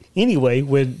 30 anyway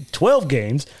with 12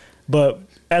 games, but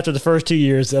after the first 2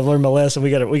 years, I've learned my lesson. We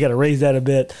got to raise that a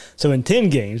bit. So in 10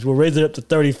 games, we'll raise it up to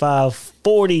 35.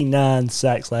 49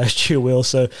 sacks last year, Will.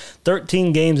 So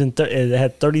 13 games and it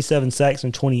had 37 sacks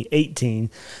in 2018.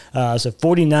 So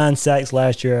 49 sacks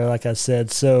last year, like I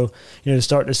said. So to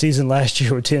start the season last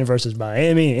year with 10 versus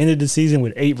Miami, and ended the season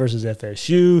with 8 versus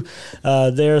FSU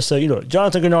there. So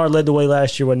Jonathan Grenard led the way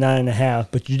last year with 9.5.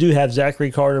 But you do have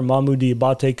Zachary Carter, Mamu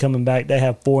Diabate coming back. They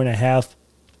have 4.5.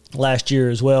 Last year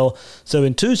as well. So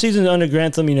in 2 seasons under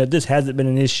Grantham, this hasn't been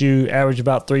an issue. Average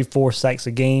about 3-4 sacks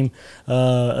a game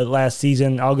last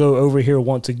season. I'll go over here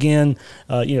once again.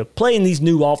 Playing these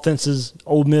new offenses,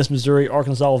 Ole Miss, Missouri,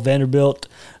 Arkansas, Vanderbilt,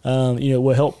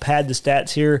 will help pad the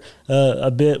stats here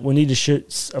a bit. We need to,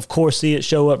 of course, see it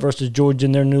show up versus Georgia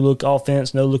in their new look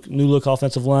offense, new look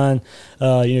offensive line.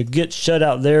 Get shut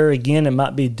out there again. It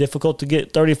might be difficult to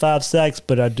get 35 sacks,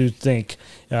 but I do think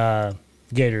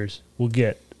Gators will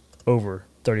get over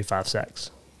 35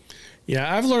 sacks.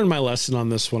 Yeah, I've learned my lesson on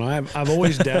this one. I've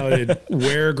always doubted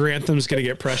where Grantham's going to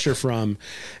get pressure from.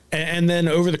 And then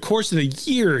over the course of the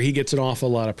year, he gets an awful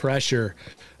lot of pressure.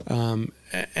 And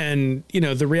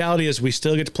the reality is we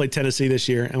still get to play Tennessee this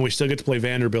year, and we still get to play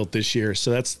Vanderbilt this year.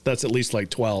 So that's at least like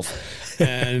 12.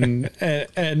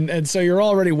 And so you're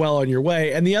already well on your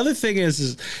way. And the other thing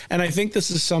is and I think this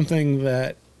is something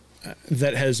that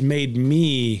has made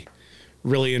me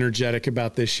really energetic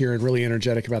about this year and really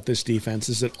energetic about this defense,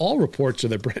 is that all reports are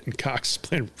that Brenton Cox is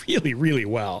playing really, really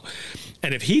well.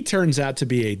 And if he turns out to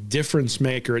be a difference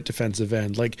maker at defensive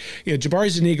end, Jabari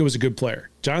Zuniga was a good player.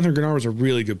 Jonathan Grenard was a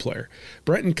really good player.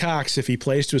 Brenton Cox, if he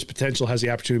plays to his potential, has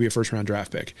the opportunity to be a first-round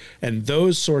draft pick. And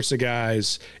those sorts of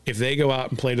guys, if they go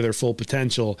out and play to their full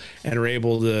potential and are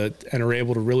able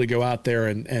to really go out there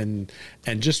and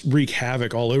just wreak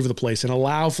havoc all over the place and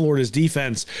allow Florida's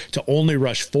defense to only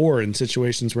rush 4 in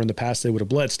situations where in the past they would have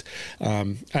blitzed,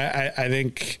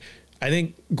 I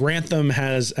think Grantham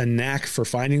has a knack for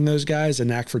finding those guys, a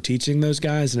knack for teaching those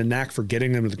guys, and a knack for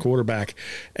getting them to the quarterback.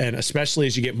 And especially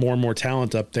as you get more and more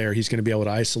talent up there, he's going to be able to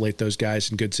isolate those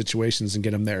guys in good situations and get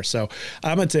them there. So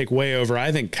I'm going to take way over.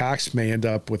 I think Cox may end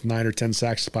up with 9 or 10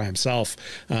 sacks by himself.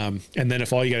 And then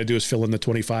if all you got to do is fill in the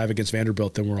 25 against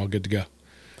Vanderbilt, then we're all good to go.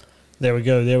 There we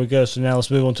go. So now let's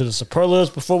move on to the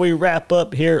superlatives before we wrap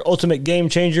up here. Ultimate game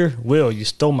changer. Will, you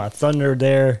stole my thunder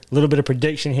there. A little bit of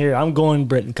prediction here. I'm going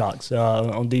Brenton Cox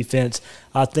on defense.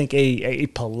 I think a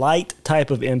polite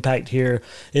type of impact here.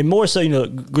 And more so,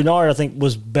 Grenard, I think,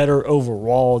 was better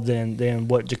overall than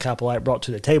what Ja'Kai Polite brought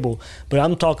to the table. But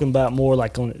I'm talking about more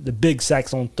like on the big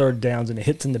sacks on third downs and the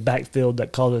hits in the backfield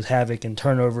that causes havoc and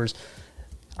turnovers.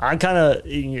 I'm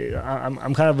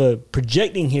kind of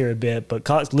projecting here a bit, but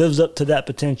Cox lives up to that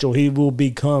potential. He will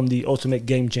become the ultimate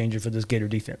game changer for this Gator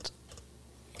defense.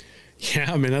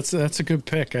 Yeah, I mean that's a good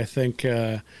pick. I think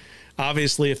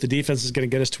obviously if the defense is going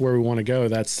to get us to where we want to go,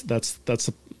 that's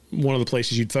one of the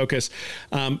places you'd focus.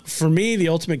 For me, the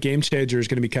ultimate game changer is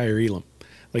going to be Kaiir Elam.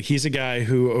 Like, he's a guy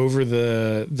who over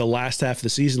the last half of the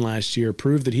season last year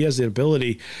proved that he has the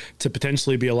ability to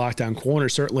potentially be a lockdown corner.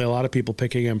 Certainly a lot of people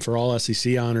picking him for all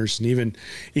SEC honors and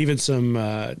even some,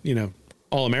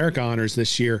 All-America honors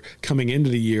this year coming into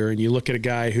the year. And you look at a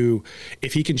guy who,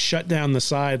 if he can shut down the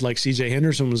side like C.J.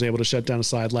 Henderson was able to shut down the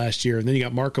side last year, and then you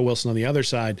got Marco Wilson on the other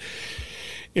side.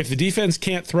 If the defense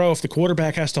can't throw, if the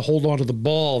quarterback has to hold on to the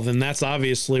ball, then that's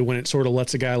obviously when it sort of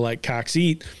lets a guy like Cox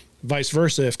eat. Vice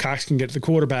versa, if Cox can get to the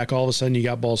quarterback, all of a sudden you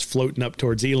got balls floating up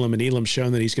towards Elam, and Elam's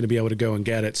shown that he's going to be able to go and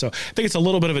get it. So I think it's a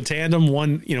little bit of a tandem.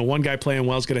 One guy playing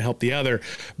well is going to help the other,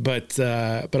 but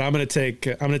I'm going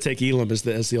to take Elam as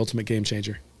the ultimate game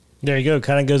changer. There you go.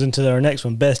 Kind of goes into our next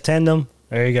one, best tandem.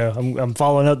 There you go. I'm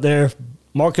following up there.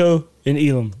 Marco and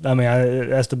Elam. I mean,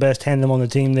 that's the best tandem on the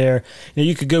team there.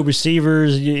 You could go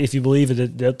receivers if you believe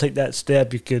that they'll take that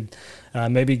step. You could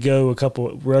maybe go a couple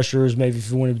of rushers. Maybe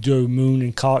if you want to go Moon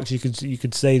and Cox, you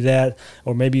could say that.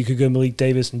 Or maybe you could go Malik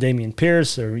Davis and Damian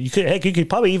Pierce. Or you could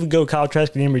probably even go Kyle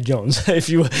Trask and Emory Jones if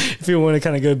you want to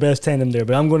kind of go best tandem there.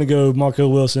 But I'm going to go Marco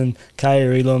Wilson,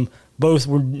 Kaiir Elam. Both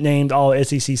were named all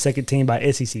SEC second team by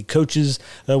SEC coaches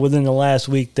within the last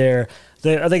week there.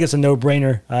 I think it's a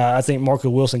no-brainer. I think Marco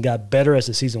Wilson got better as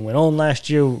the season went on last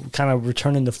year, kind of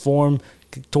returning to form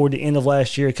toward the end of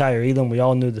last year. Kaiir Elam, we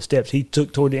all knew the steps he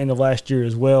took toward the end of last year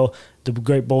as well. The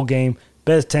great bowl game.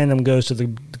 Best tandem goes to the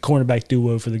cornerback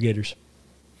duo for the Gators.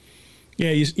 Yeah,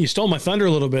 you stole my thunder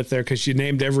a little bit there because you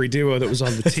named every duo that was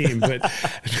on the team. But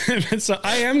so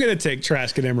I am going to take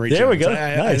Trask and Emory Jones. There we go.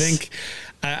 Nice.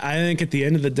 I think at the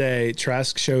end of the day,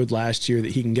 Trask showed last year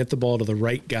that he can get the ball to the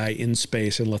right guy in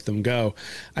space and let them go.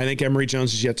 I think Emory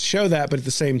Jones has yet to show that, but at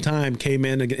the same time came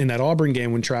in that Auburn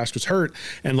game when Trask was hurt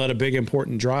and led a big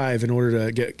important drive in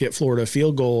order to get Florida a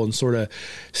field goal and sort of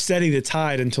steady the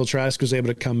tide until Trask was able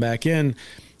to come back in.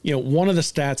 One of the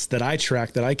stats that I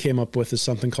track that I came up with is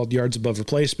something called yards above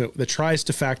replacement that tries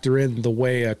to factor in the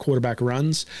way a quarterback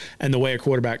runs and the way a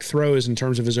quarterback throws in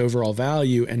terms of his overall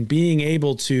value, and being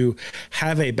able to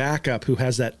have a backup who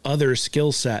has that other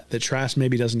skill set that Trask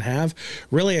maybe doesn't have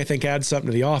really, I think, adds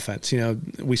something to the offense.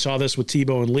 We saw this with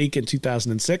Tebow and Leak in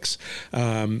 2006.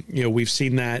 We've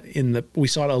seen that we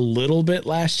saw it a little bit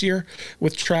last year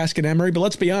with Trask and Emory, but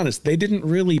let's be honest, they didn't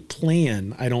really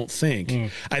plan, I don't think.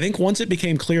 I think once it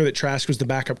became clear that Trask was the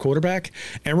backup quarterback,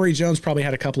 Emory Jones probably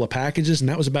had a couple of packages, and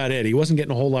that was about it. He wasn't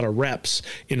getting a whole lot of reps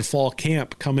in fall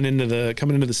camp coming into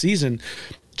the season,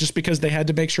 just because they had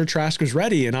to make sure Trask was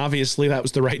ready. And obviously that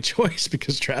was the right choice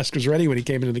because Trask was ready when he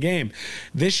came into the game.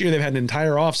 This year they've had an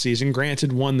entire offseason,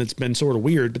 granted one that's been sort of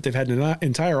weird, but they've had an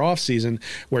entire offseason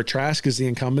where Trask is the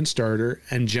incumbent starter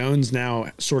and Jones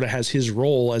now sort of has his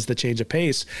role as the change of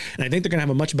pace. And I think they're going to have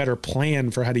a much better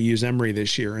plan for how to use Emory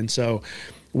this year. And so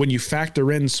when you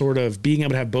factor in sort of being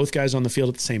able to have both guys on the field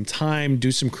at the same time,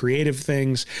 do some creative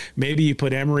things, maybe you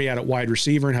put Emory out at wide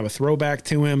receiver and have a throwback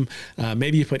to him.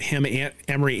 Maybe you put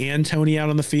Emory and Tony out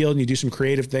on the field and you do some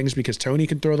creative things because Tony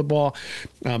can throw the ball.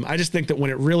 I just think that when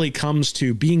it really comes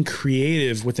to being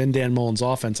creative within Dan Mullen's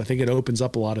offense, I think it opens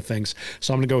up a lot of things.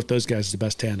 So I'm going to go with those guys as the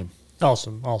best tandem.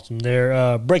 Awesome.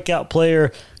 Their breakout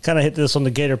player, kind of hit this on the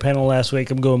Gator panel last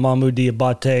week. I'm going Mahmoud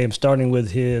Diabate. I'm starting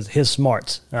with his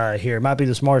smarts here. Might be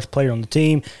the smartest player on the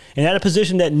team. And at a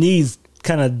position that needs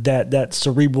kind of that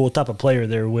cerebral type of player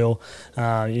there, Will.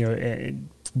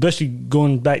 Especially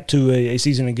going back to a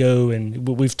season ago, and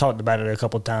we've talked about it a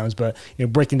couple of times, but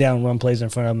breaking down run plays in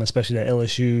front of them, especially that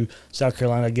LSU, South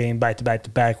Carolina game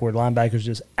back-to-back where linebackers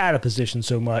just out of position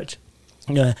so much.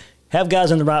 Have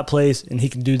guys in the right place, and he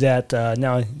can do that.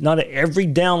 Now, not at every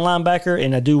down linebacker,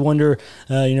 and I do wonder,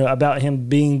 about him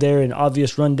being there in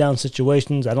obvious rundown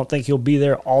situations. I don't think he'll be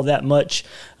there all that much.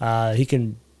 He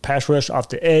can pass rush off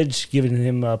the edge, giving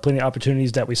him plenty of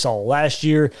opportunities that we saw last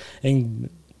year, and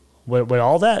with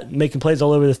all that, making plays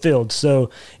all over the field. So,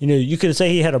 you could say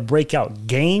he had a breakout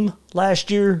game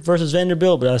last year versus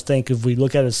Vanderbilt, but I think if we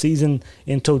look at a season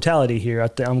in totality here,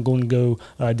 I'm going to go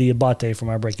Diabate for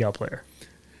my breakout player.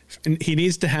 And he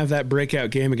needs to have that breakout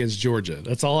game against Georgia.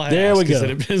 That's all I there ask. We go.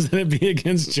 Is that it be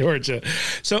against Georgia?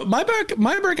 So my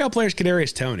breakout player is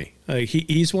Kadarius Toney.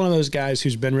 He's one of those guys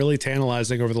who's been really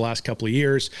tantalizing over the last couple of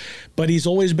years, but he's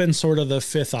always been sort of the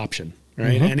fifth option.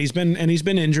 Right. Mm-hmm. And he's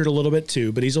been injured a little bit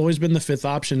too, but he's always been the fifth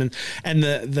option. And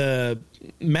the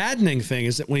maddening thing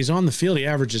is that when he's on the field, he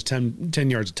averages 10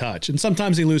 yards a touch. And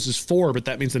sometimes he loses 4, but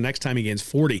that means the next time he gains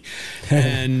 40.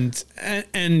 and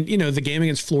the game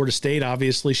against Florida State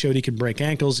obviously showed he could break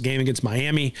ankles. The game against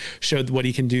Miami showed what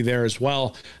he can do there as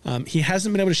well. He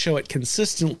hasn't been able to show it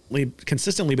consistently,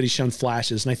 but he's shown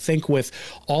flashes. And I think with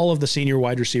all of the senior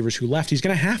wide receivers who left, he's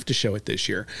going to have to show it this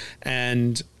year.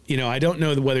 And I don't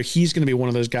know whether he's going to be one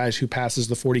of those guys who passes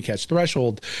the 40-catch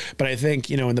threshold, but I think,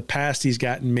 in the past he's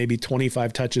gotten maybe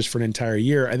 25 touches for an entire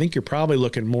year. I think you're probably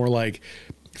looking more like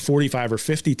 45 or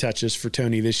 50 touches for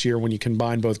Tony this year when you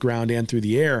combine both ground and through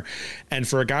the air. And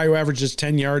for a guy who averages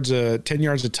 10 yards a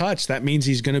touch, that means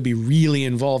he's going to be really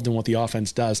involved in what the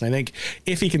offense does. And I think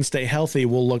if he can stay healthy,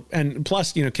 we'll look, and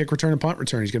plus, kick return and punt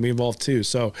return, he's going to be involved too.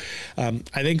 So I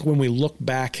think when we look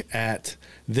back at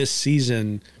this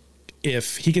season,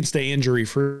 if he can stay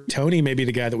injury-free, Tony may be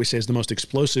the guy that we say is the most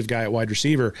explosive guy at wide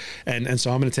receiver. And so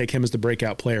I'm going to take him as the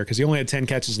breakout player because he only had 10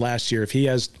 catches last year. If he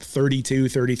has 32,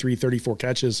 33, 34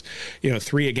 catches,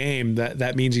 3 a game,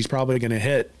 that means he's probably going to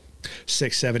hit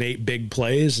 6, 7, 8 big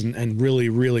plays and really,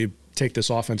 really take this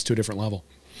offense to a different level.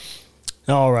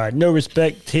 All right, no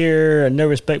respect here, no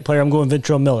respect player. I'm going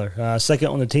Ventrell Miller, second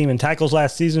on the team in tackles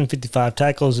last season, 55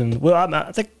 tackles. And,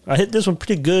 I think I hit this one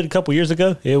pretty good a couple years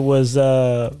ago. It was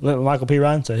Michael P.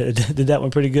 Ryan, so I did that one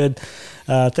pretty good.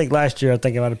 I think last year I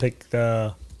might have picked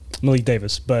Malik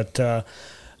Davis. But,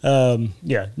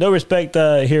 no respect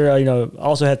here.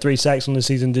 Also had 3 sacks on the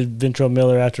season, did Ventrell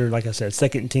Miller after, like I said,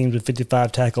 second teams with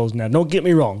 55 tackles. Now, don't get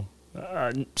me wrong.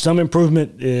 Some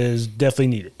improvement is definitely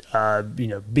needed.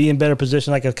 Be in better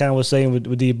position, like I kind of was saying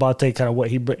with the Abate, kind of what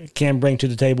he can bring to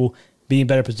the table. Be in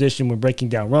better position when breaking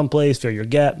down run plays, fill your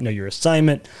gap, know your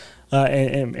assignment,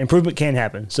 and improvement can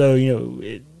happen. So,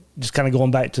 just kind of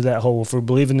going back to that whole, if we're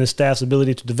believing this staff's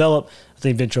ability to develop, I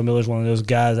think Ventrell Miller is one of those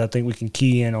guys I think we can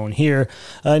key in on here.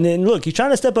 And then, look, he's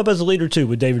trying to step up as a leader, too,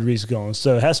 with David Reese gone.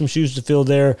 So has some shoes to fill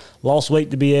there. Lost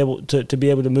weight to be able to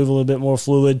move a little bit more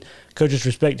fluid. Coaches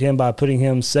respect him by putting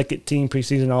him second team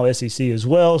preseason All-SEC as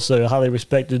well, so highly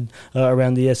respected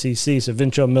around the SEC. So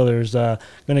Ventrell Miller is going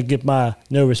to get my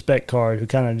no respect card, who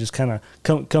kind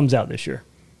of comes out this year.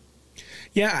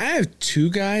 Yeah, I have 2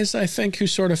 guys, I think, who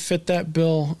sort of fit that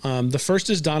bill. The first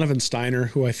is Donovan Steiner,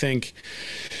 who I think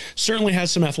certainly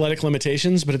has some athletic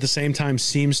limitations, but at the same time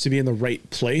seems to be in the right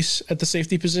place at the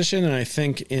safety position. And I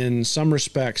think in some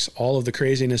respects, all of the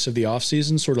craziness of the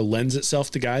offseason sort of lends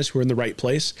itself to guys who are in the right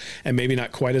place and maybe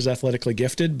not quite as athletically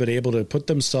gifted, but able to put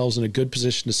themselves in a good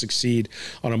position to succeed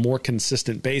on a more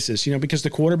consistent basis. Because the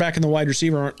quarterback and the wide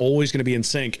receiver aren't always going to be in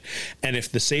sync. And if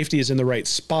the safety is in the right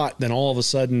spot, then all of a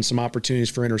sudden some opportunities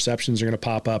for interceptions are going to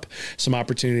pop up, some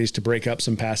opportunities to break up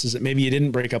some passes that maybe you didn't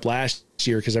break up last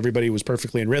year because everybody was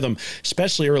perfectly in rhythm,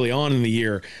 especially early on in the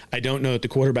year. I don't know that the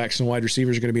quarterbacks and wide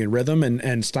receivers are going to be in rhythm,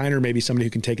 and Steiner may be somebody who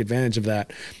can take advantage of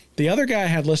that. The other guy I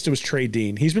had listed was Trey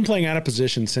Dean. He's been playing out of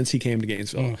position since he came to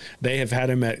Gainesville. They've had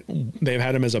him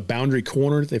as a boundary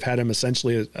corner. They've had him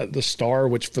essentially the star,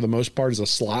 which for the most part is a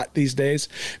slot these days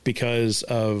because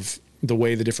of the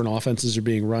way the different offenses are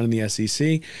being run in the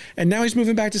SEC. And now he's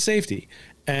moving back to safety.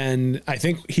 And I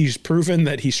think he's proven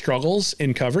that he struggles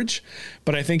in coverage,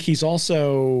 but I think he's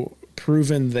also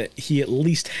proven that he at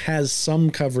least has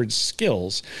some coverage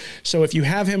skills. So if you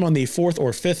have him on the 4th or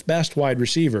 5th best wide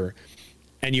receiver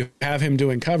and you have him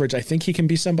doing coverage, I think he can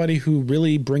be somebody who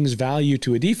really brings value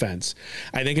to a defense.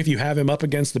 I think if you have him up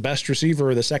against the best receiver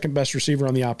or the second best receiver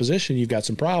on the opposition, you've got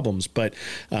some problems. But,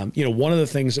 one of the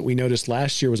things that we noticed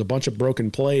last year was a bunch of broken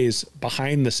plays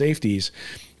behind the safeties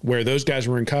where those guys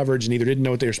were in coverage and either didn't know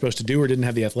what they were supposed to do or didn't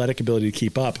have the athletic ability to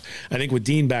keep up. I think with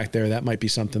Dean back there, that might be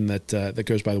something that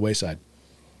goes by the wayside.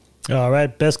 All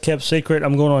right, best kept secret.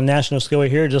 I'm going on national scale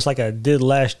here, just like I did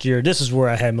last year. This is where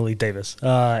I had Malik Davis.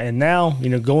 And now,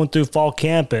 going through fall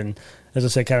camp and, as I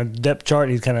said, kind of depth chart.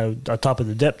 He's kind of on top of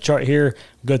the depth chart here.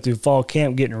 Go through fall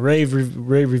camp, getting rave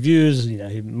reviews.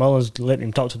 Mullen's letting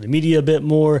him talk to the media a bit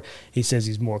more. He says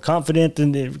he's more confident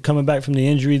than coming back from the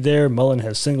injury there. Mullen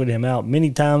has singled him out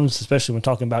many times, especially when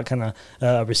talking about kind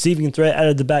of receiving threat out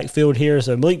of the backfield here.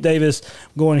 So Malik Davis,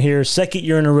 I'm going here second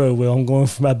year in a row. Will I'm going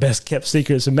for my best kept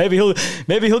secret. So maybe he'll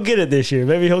get it this year.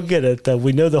 Maybe he'll get it.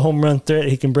 We know the home run threat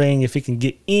he can bring if he can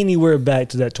get anywhere back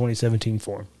to that 2017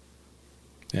 form.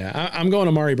 Yeah, I'm going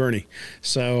Amari Burney.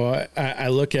 So I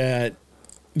look at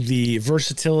the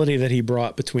versatility that he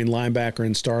brought between linebacker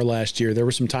and star last year. There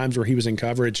were some times where he was in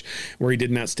coverage where he did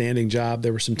an outstanding job.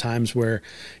 There were some times where,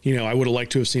 I would have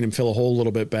liked to have seen him fill a hole a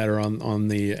little bit better when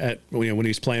he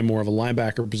was playing more of a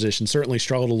linebacker position. Certainly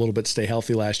struggled a little bit to stay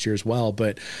healthy last year as well.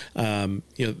 But,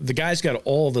 the guy's got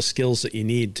all the skills that you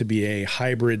need to be a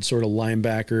hybrid sort of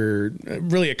linebacker,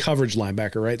 really a coverage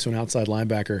linebacker, right? So an outside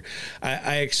linebacker.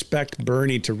 I expect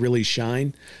Burney to really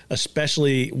shine,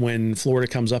 especially when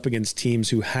Florida comes up against teams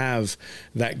who have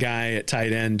that guy at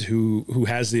tight end who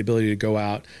has the ability to go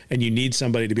out, and you need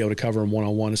somebody to be able to cover him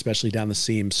one-on-one, especially down the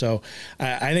seam. So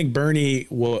I think Burney,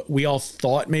 we all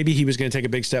thought maybe he was going to take a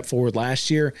big step forward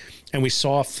last year, and we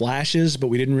saw flashes, but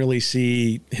we didn't really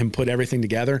see him put everything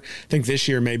together. I think this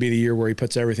year may be the year where he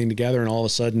puts everything together, and all of a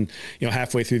sudden,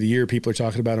 halfway through the year, people are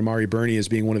talking about Amari Burney as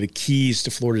being one of the keys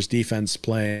to Florida's defense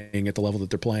playing at the level that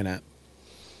they're playing at.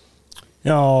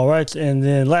 All right, and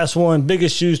then last one,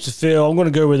 biggest shoes to fill. I'm going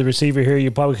to go with the receiver here. You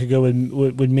probably could go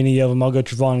with many of them. I'll go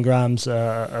Trevon Grimes,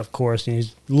 of course. And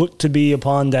he's looked to be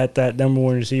upon that number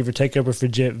one receiver, take over for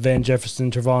Van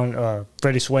Jefferson,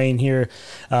 Freddie Swain here.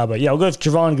 But yeah, I'll go with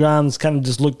Trevon Grimes. Kind of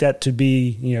just looked at to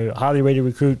be a highly rated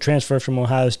recruit, transfer from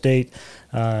Ohio State.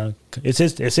 It's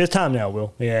his time now,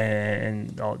 Will. Yeah,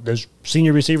 and those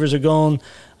senior receivers are gone.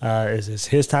 It's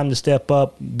his time to step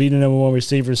up, be the number one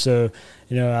receiver. So,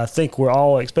 I think we're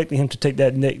all expecting him to take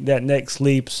that next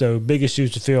leap. So, biggest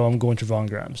shoes to fill, I'm going Trevon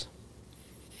Grimes.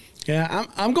 Yeah,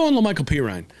 I'm going LaMichael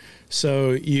Pirine.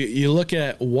 So you look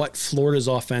at what Florida's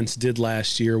offense did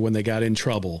last year when they got in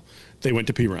trouble. They went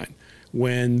to Pirine.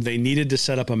 When they needed to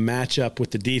set up a matchup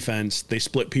with the defense, they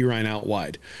split Pirine out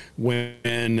wide.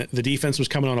 When the defense was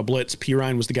coming on a blitz,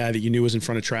 Pirine was the guy that you knew was in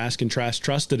front of Trask, and Trask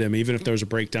trusted him even if there was a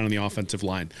breakdown in the offensive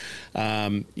line.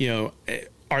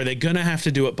 Are they going to have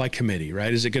to do it by committee,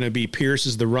 right? Is it going to be Pierce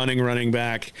as the running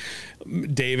back,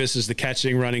 Davis is the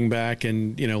catching running back,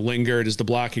 and Lingard is the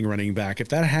blocking running back? If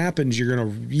that happens, you're going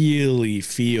to really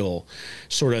feel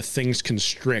sort of things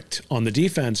constrict on the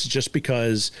defense, just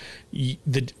because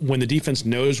when the defense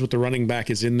knows what the running back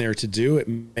is in there to do, it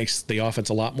makes the offense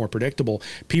a lot more predictable.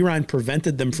 Pirine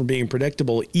prevented them from being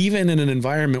predictable, even in an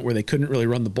environment where they couldn't really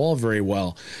run the ball very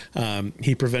well.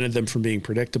 He prevented them from being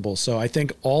predictable. So I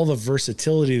think all the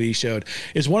versatility that he showed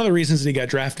is one of the reasons that he got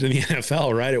drafted in the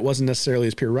NFL, right? It wasn't necessarily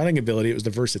his pure running ability. It was the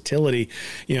versatility,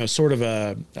 sort of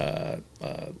a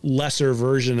lesser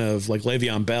version of like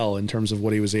Le'Veon Bell in terms of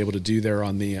what he was able to do there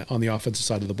on the offensive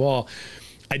side of the ball.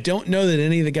 I don't know that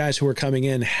any of the guys who are coming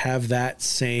in have that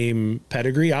same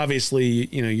pedigree.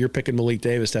 Obviously, you're picking Malik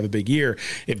Davis to have a big year.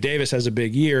 If Davis has a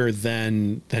big year,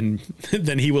 then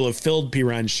he will have filled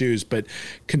Pirine's shoes. But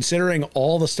considering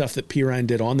all the stuff that Pirine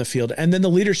did on the field, and then the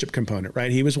leadership component,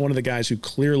 right? He was one of the guys who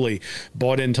clearly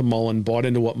bought into Mullen, bought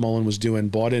into what Mullen was doing,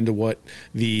 bought into what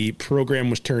the program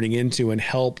was turning into, and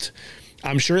helped.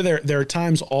 I'm sure there are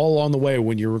times all along the way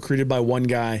when you're recruited by one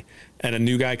guy and a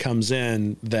new guy comes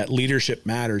in that leadership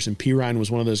matters. And Pirine was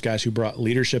one of those guys who brought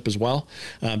leadership as well.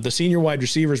 The senior wide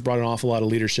receivers brought an awful lot of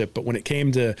leadership, but when it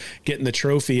came to getting the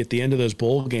trophy at the end of those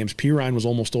bowl games, Pirine was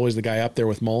almost always the guy up there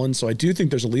with Mullen. So I do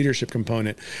think there's a leadership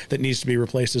component that needs to be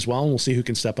replaced as well, and we'll see who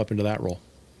can step up into that role.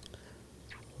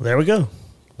 Well, there we go.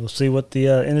 We'll see what the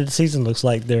end of the season looks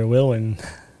like there, Will, and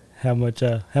how much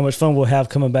fun we'll have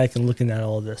coming back and looking at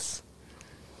all of this.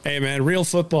 Hey man, real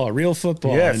football.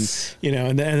 Yes.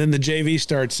 And then the JV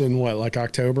starts in late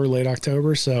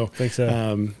October. So, I think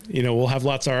so. We'll have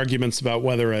lots of arguments about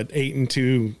whether an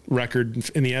 8-2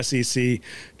 record in the SEC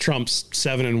trumps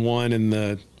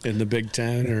 7-1 in the Big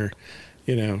Ten, or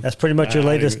that's pretty much your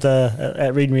latest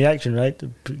at Read and Reaction, right?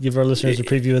 To give our listeners a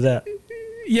preview of that.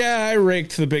 Yeah, I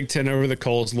raked the Big Ten over the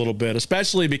coals a little bit,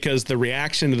 especially because the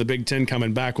reaction to the Big Ten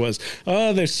coming back was,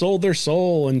 oh, they sold their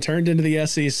soul and turned into the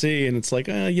SEC. And it's like,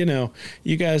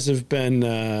 you guys have been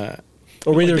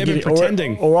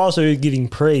pretending. Or also getting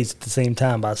praised at the same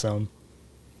time by some.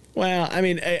 Well, I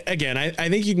mean, again, I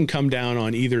think you can come down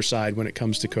on either side when it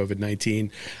comes to COVID-19.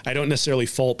 I don't necessarily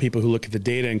fault people who look at the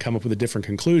data and come up with a different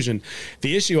conclusion.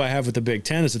 The issue I have with the Big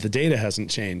Ten is that the data hasn't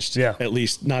changed. Yeah. At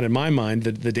least not in my mind.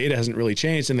 The data hasn't really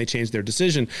changed, and they changed their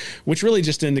decision, which really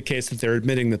just indicates that they're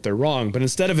admitting that they're wrong. But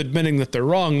instead of admitting that they're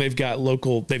wrong, they've got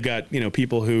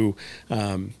people who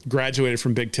graduated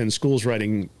from Big Ten schools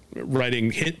writing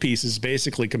hit pieces,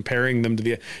 basically comparing them to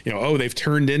the, they've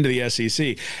turned into the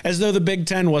SEC, as though the Big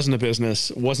Ten wasn't a business,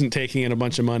 wasn't taking in a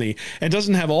bunch of money, and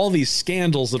doesn't have all these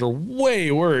scandals that are way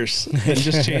worse than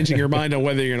just changing your mind on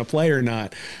whether you're going to play or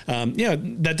not.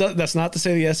 That's not to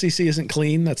say the SEC isn't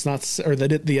clean. That's not, or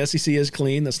that the SEC is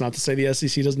clean. That's not to say the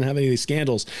SEC doesn't have any of these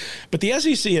scandals. But the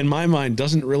SEC, in my mind,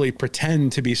 doesn't really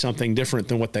pretend to be something different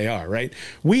than what they are, right?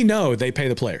 We know they pay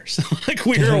the players.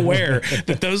 We're aware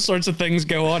that those sorts of things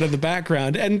go on in the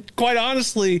background, and quite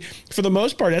honestly, for the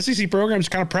most part, SEC programs are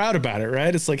kind of proud about it,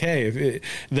 right? It's like, hey,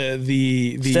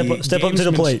 the step up to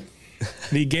the plate.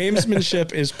 The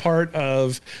gamesmanship is part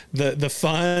of the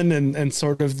fun and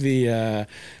sort of the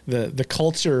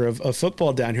culture of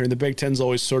football down here. And the Big Ten's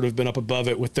always sort of been up above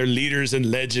it with their leaders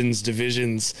and legends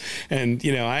divisions. And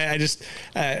I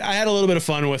had a little bit of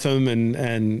fun with them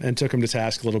and took them to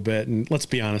task a little bit. And let's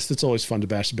be honest, it's always fun to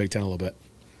bash the Big Ten a little bit.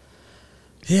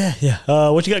 Yeah.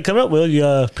 What you got coming up, Will? You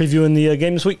previewing the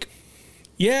game this week?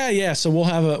 Yeah. So we'll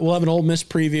have an Ole Miss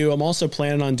preview. I'm also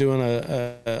planning on doing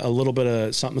a little bit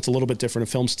of something that's a little bit different,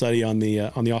 a film study on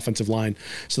the offensive line.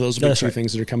 So those will be two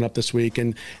things that are coming up this week,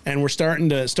 and we're starting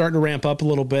to ramp up a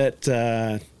little bit.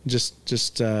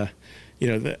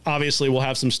 obviously we'll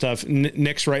have some stuff.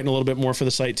 Nick's writing a little bit more for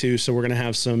the site too, so we're going to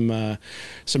have some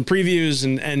previews,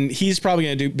 and he's probably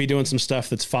going to be doing some stuff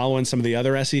that's following some of the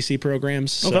other SEC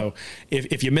programs. Okay. So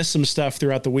if you miss some stuff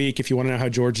throughout the week, if you want to know how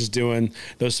George is doing,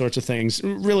 those sorts of things,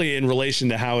 really in relation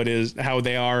to how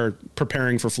they are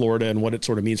preparing for Florida and what it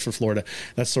sort of means for Florida,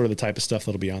 that's sort of the type of stuff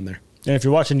that'll be on there. And if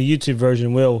you're watching the YouTube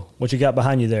version, Will, what you got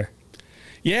behind you there?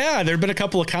 Yeah, there have been a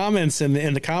couple of comments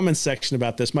in the comments section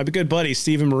about this. My good buddy,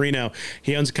 Steven Marino,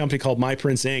 he owns a company called My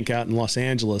Prince Inc. out in Los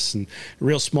Angeles, and a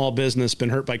real small business, been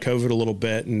hurt by COVID a little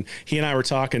bit. And he and I were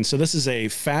talking. So this is a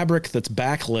fabric that's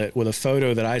backlit with a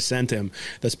photo that I sent him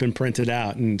that's been printed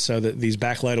out. And so these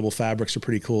backlightable fabrics are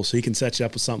pretty cool. So he can set you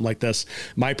up with something like this.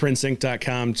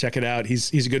 MyPrinceInc.com, check it out.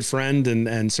 He's a good friend,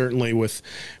 and certainly with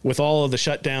all of the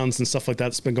shutdowns and stuff like that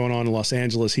that's been going on in Los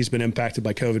Angeles, he's been impacted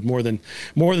by COVID more than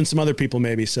some other people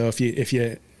maybe. So if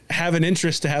you have an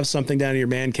interest to have something down in your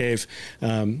man cave,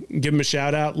 give him a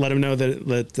shout out. Let him know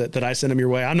that I sent him your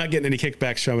way. I'm not getting any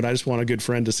kickbacks from it. I just want a good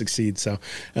friend to succeed. So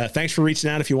thanks for reaching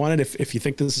out. If you want it, if you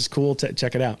think this is cool,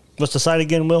 check it out. What's the site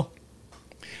again, Will?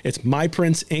 It's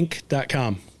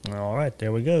myprinceinc.com. All right,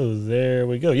 there we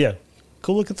go. Yeah,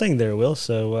 cool looking thing there, Will.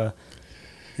 So.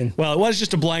 Well, it was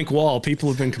just a blank wall. People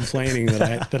have been complaining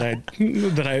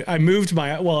that I moved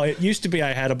my. Well, it used to be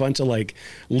I had a bunch of like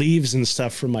leaves and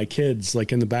stuff from my kids,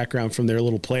 like in the background from their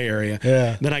little play area.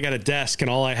 Yeah. Then I got a desk, and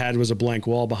all I had was a blank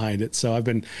wall behind it. So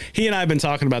he and I have been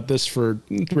talking about this for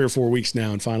 3 or 4 weeks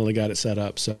now, and finally got it set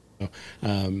up. So,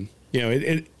 I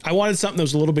wanted something that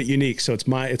was a little bit unique. So it's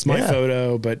my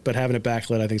photo, but having it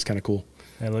backlit, I think is kind of cool.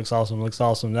 It looks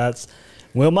awesome. That's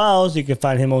Will Miles. You can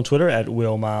find him on Twitter at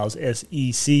Will Miles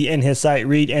SEC, and his site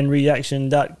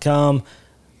readandreaction.com.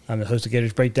 I'm the host of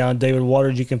Gators Breakdown, David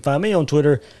Waters. You can find me on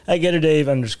Twitter at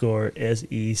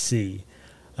GatorDave_SEC.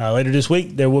 Later this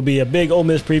week, there will be a big Ole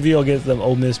Miss preview. I'll get the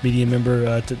Ole Miss media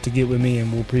member to get with me,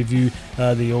 and we'll preview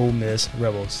the Ole Miss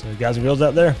Rebels. So guys and girls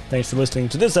out there, thanks for listening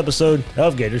to this episode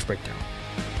of Gators Breakdown.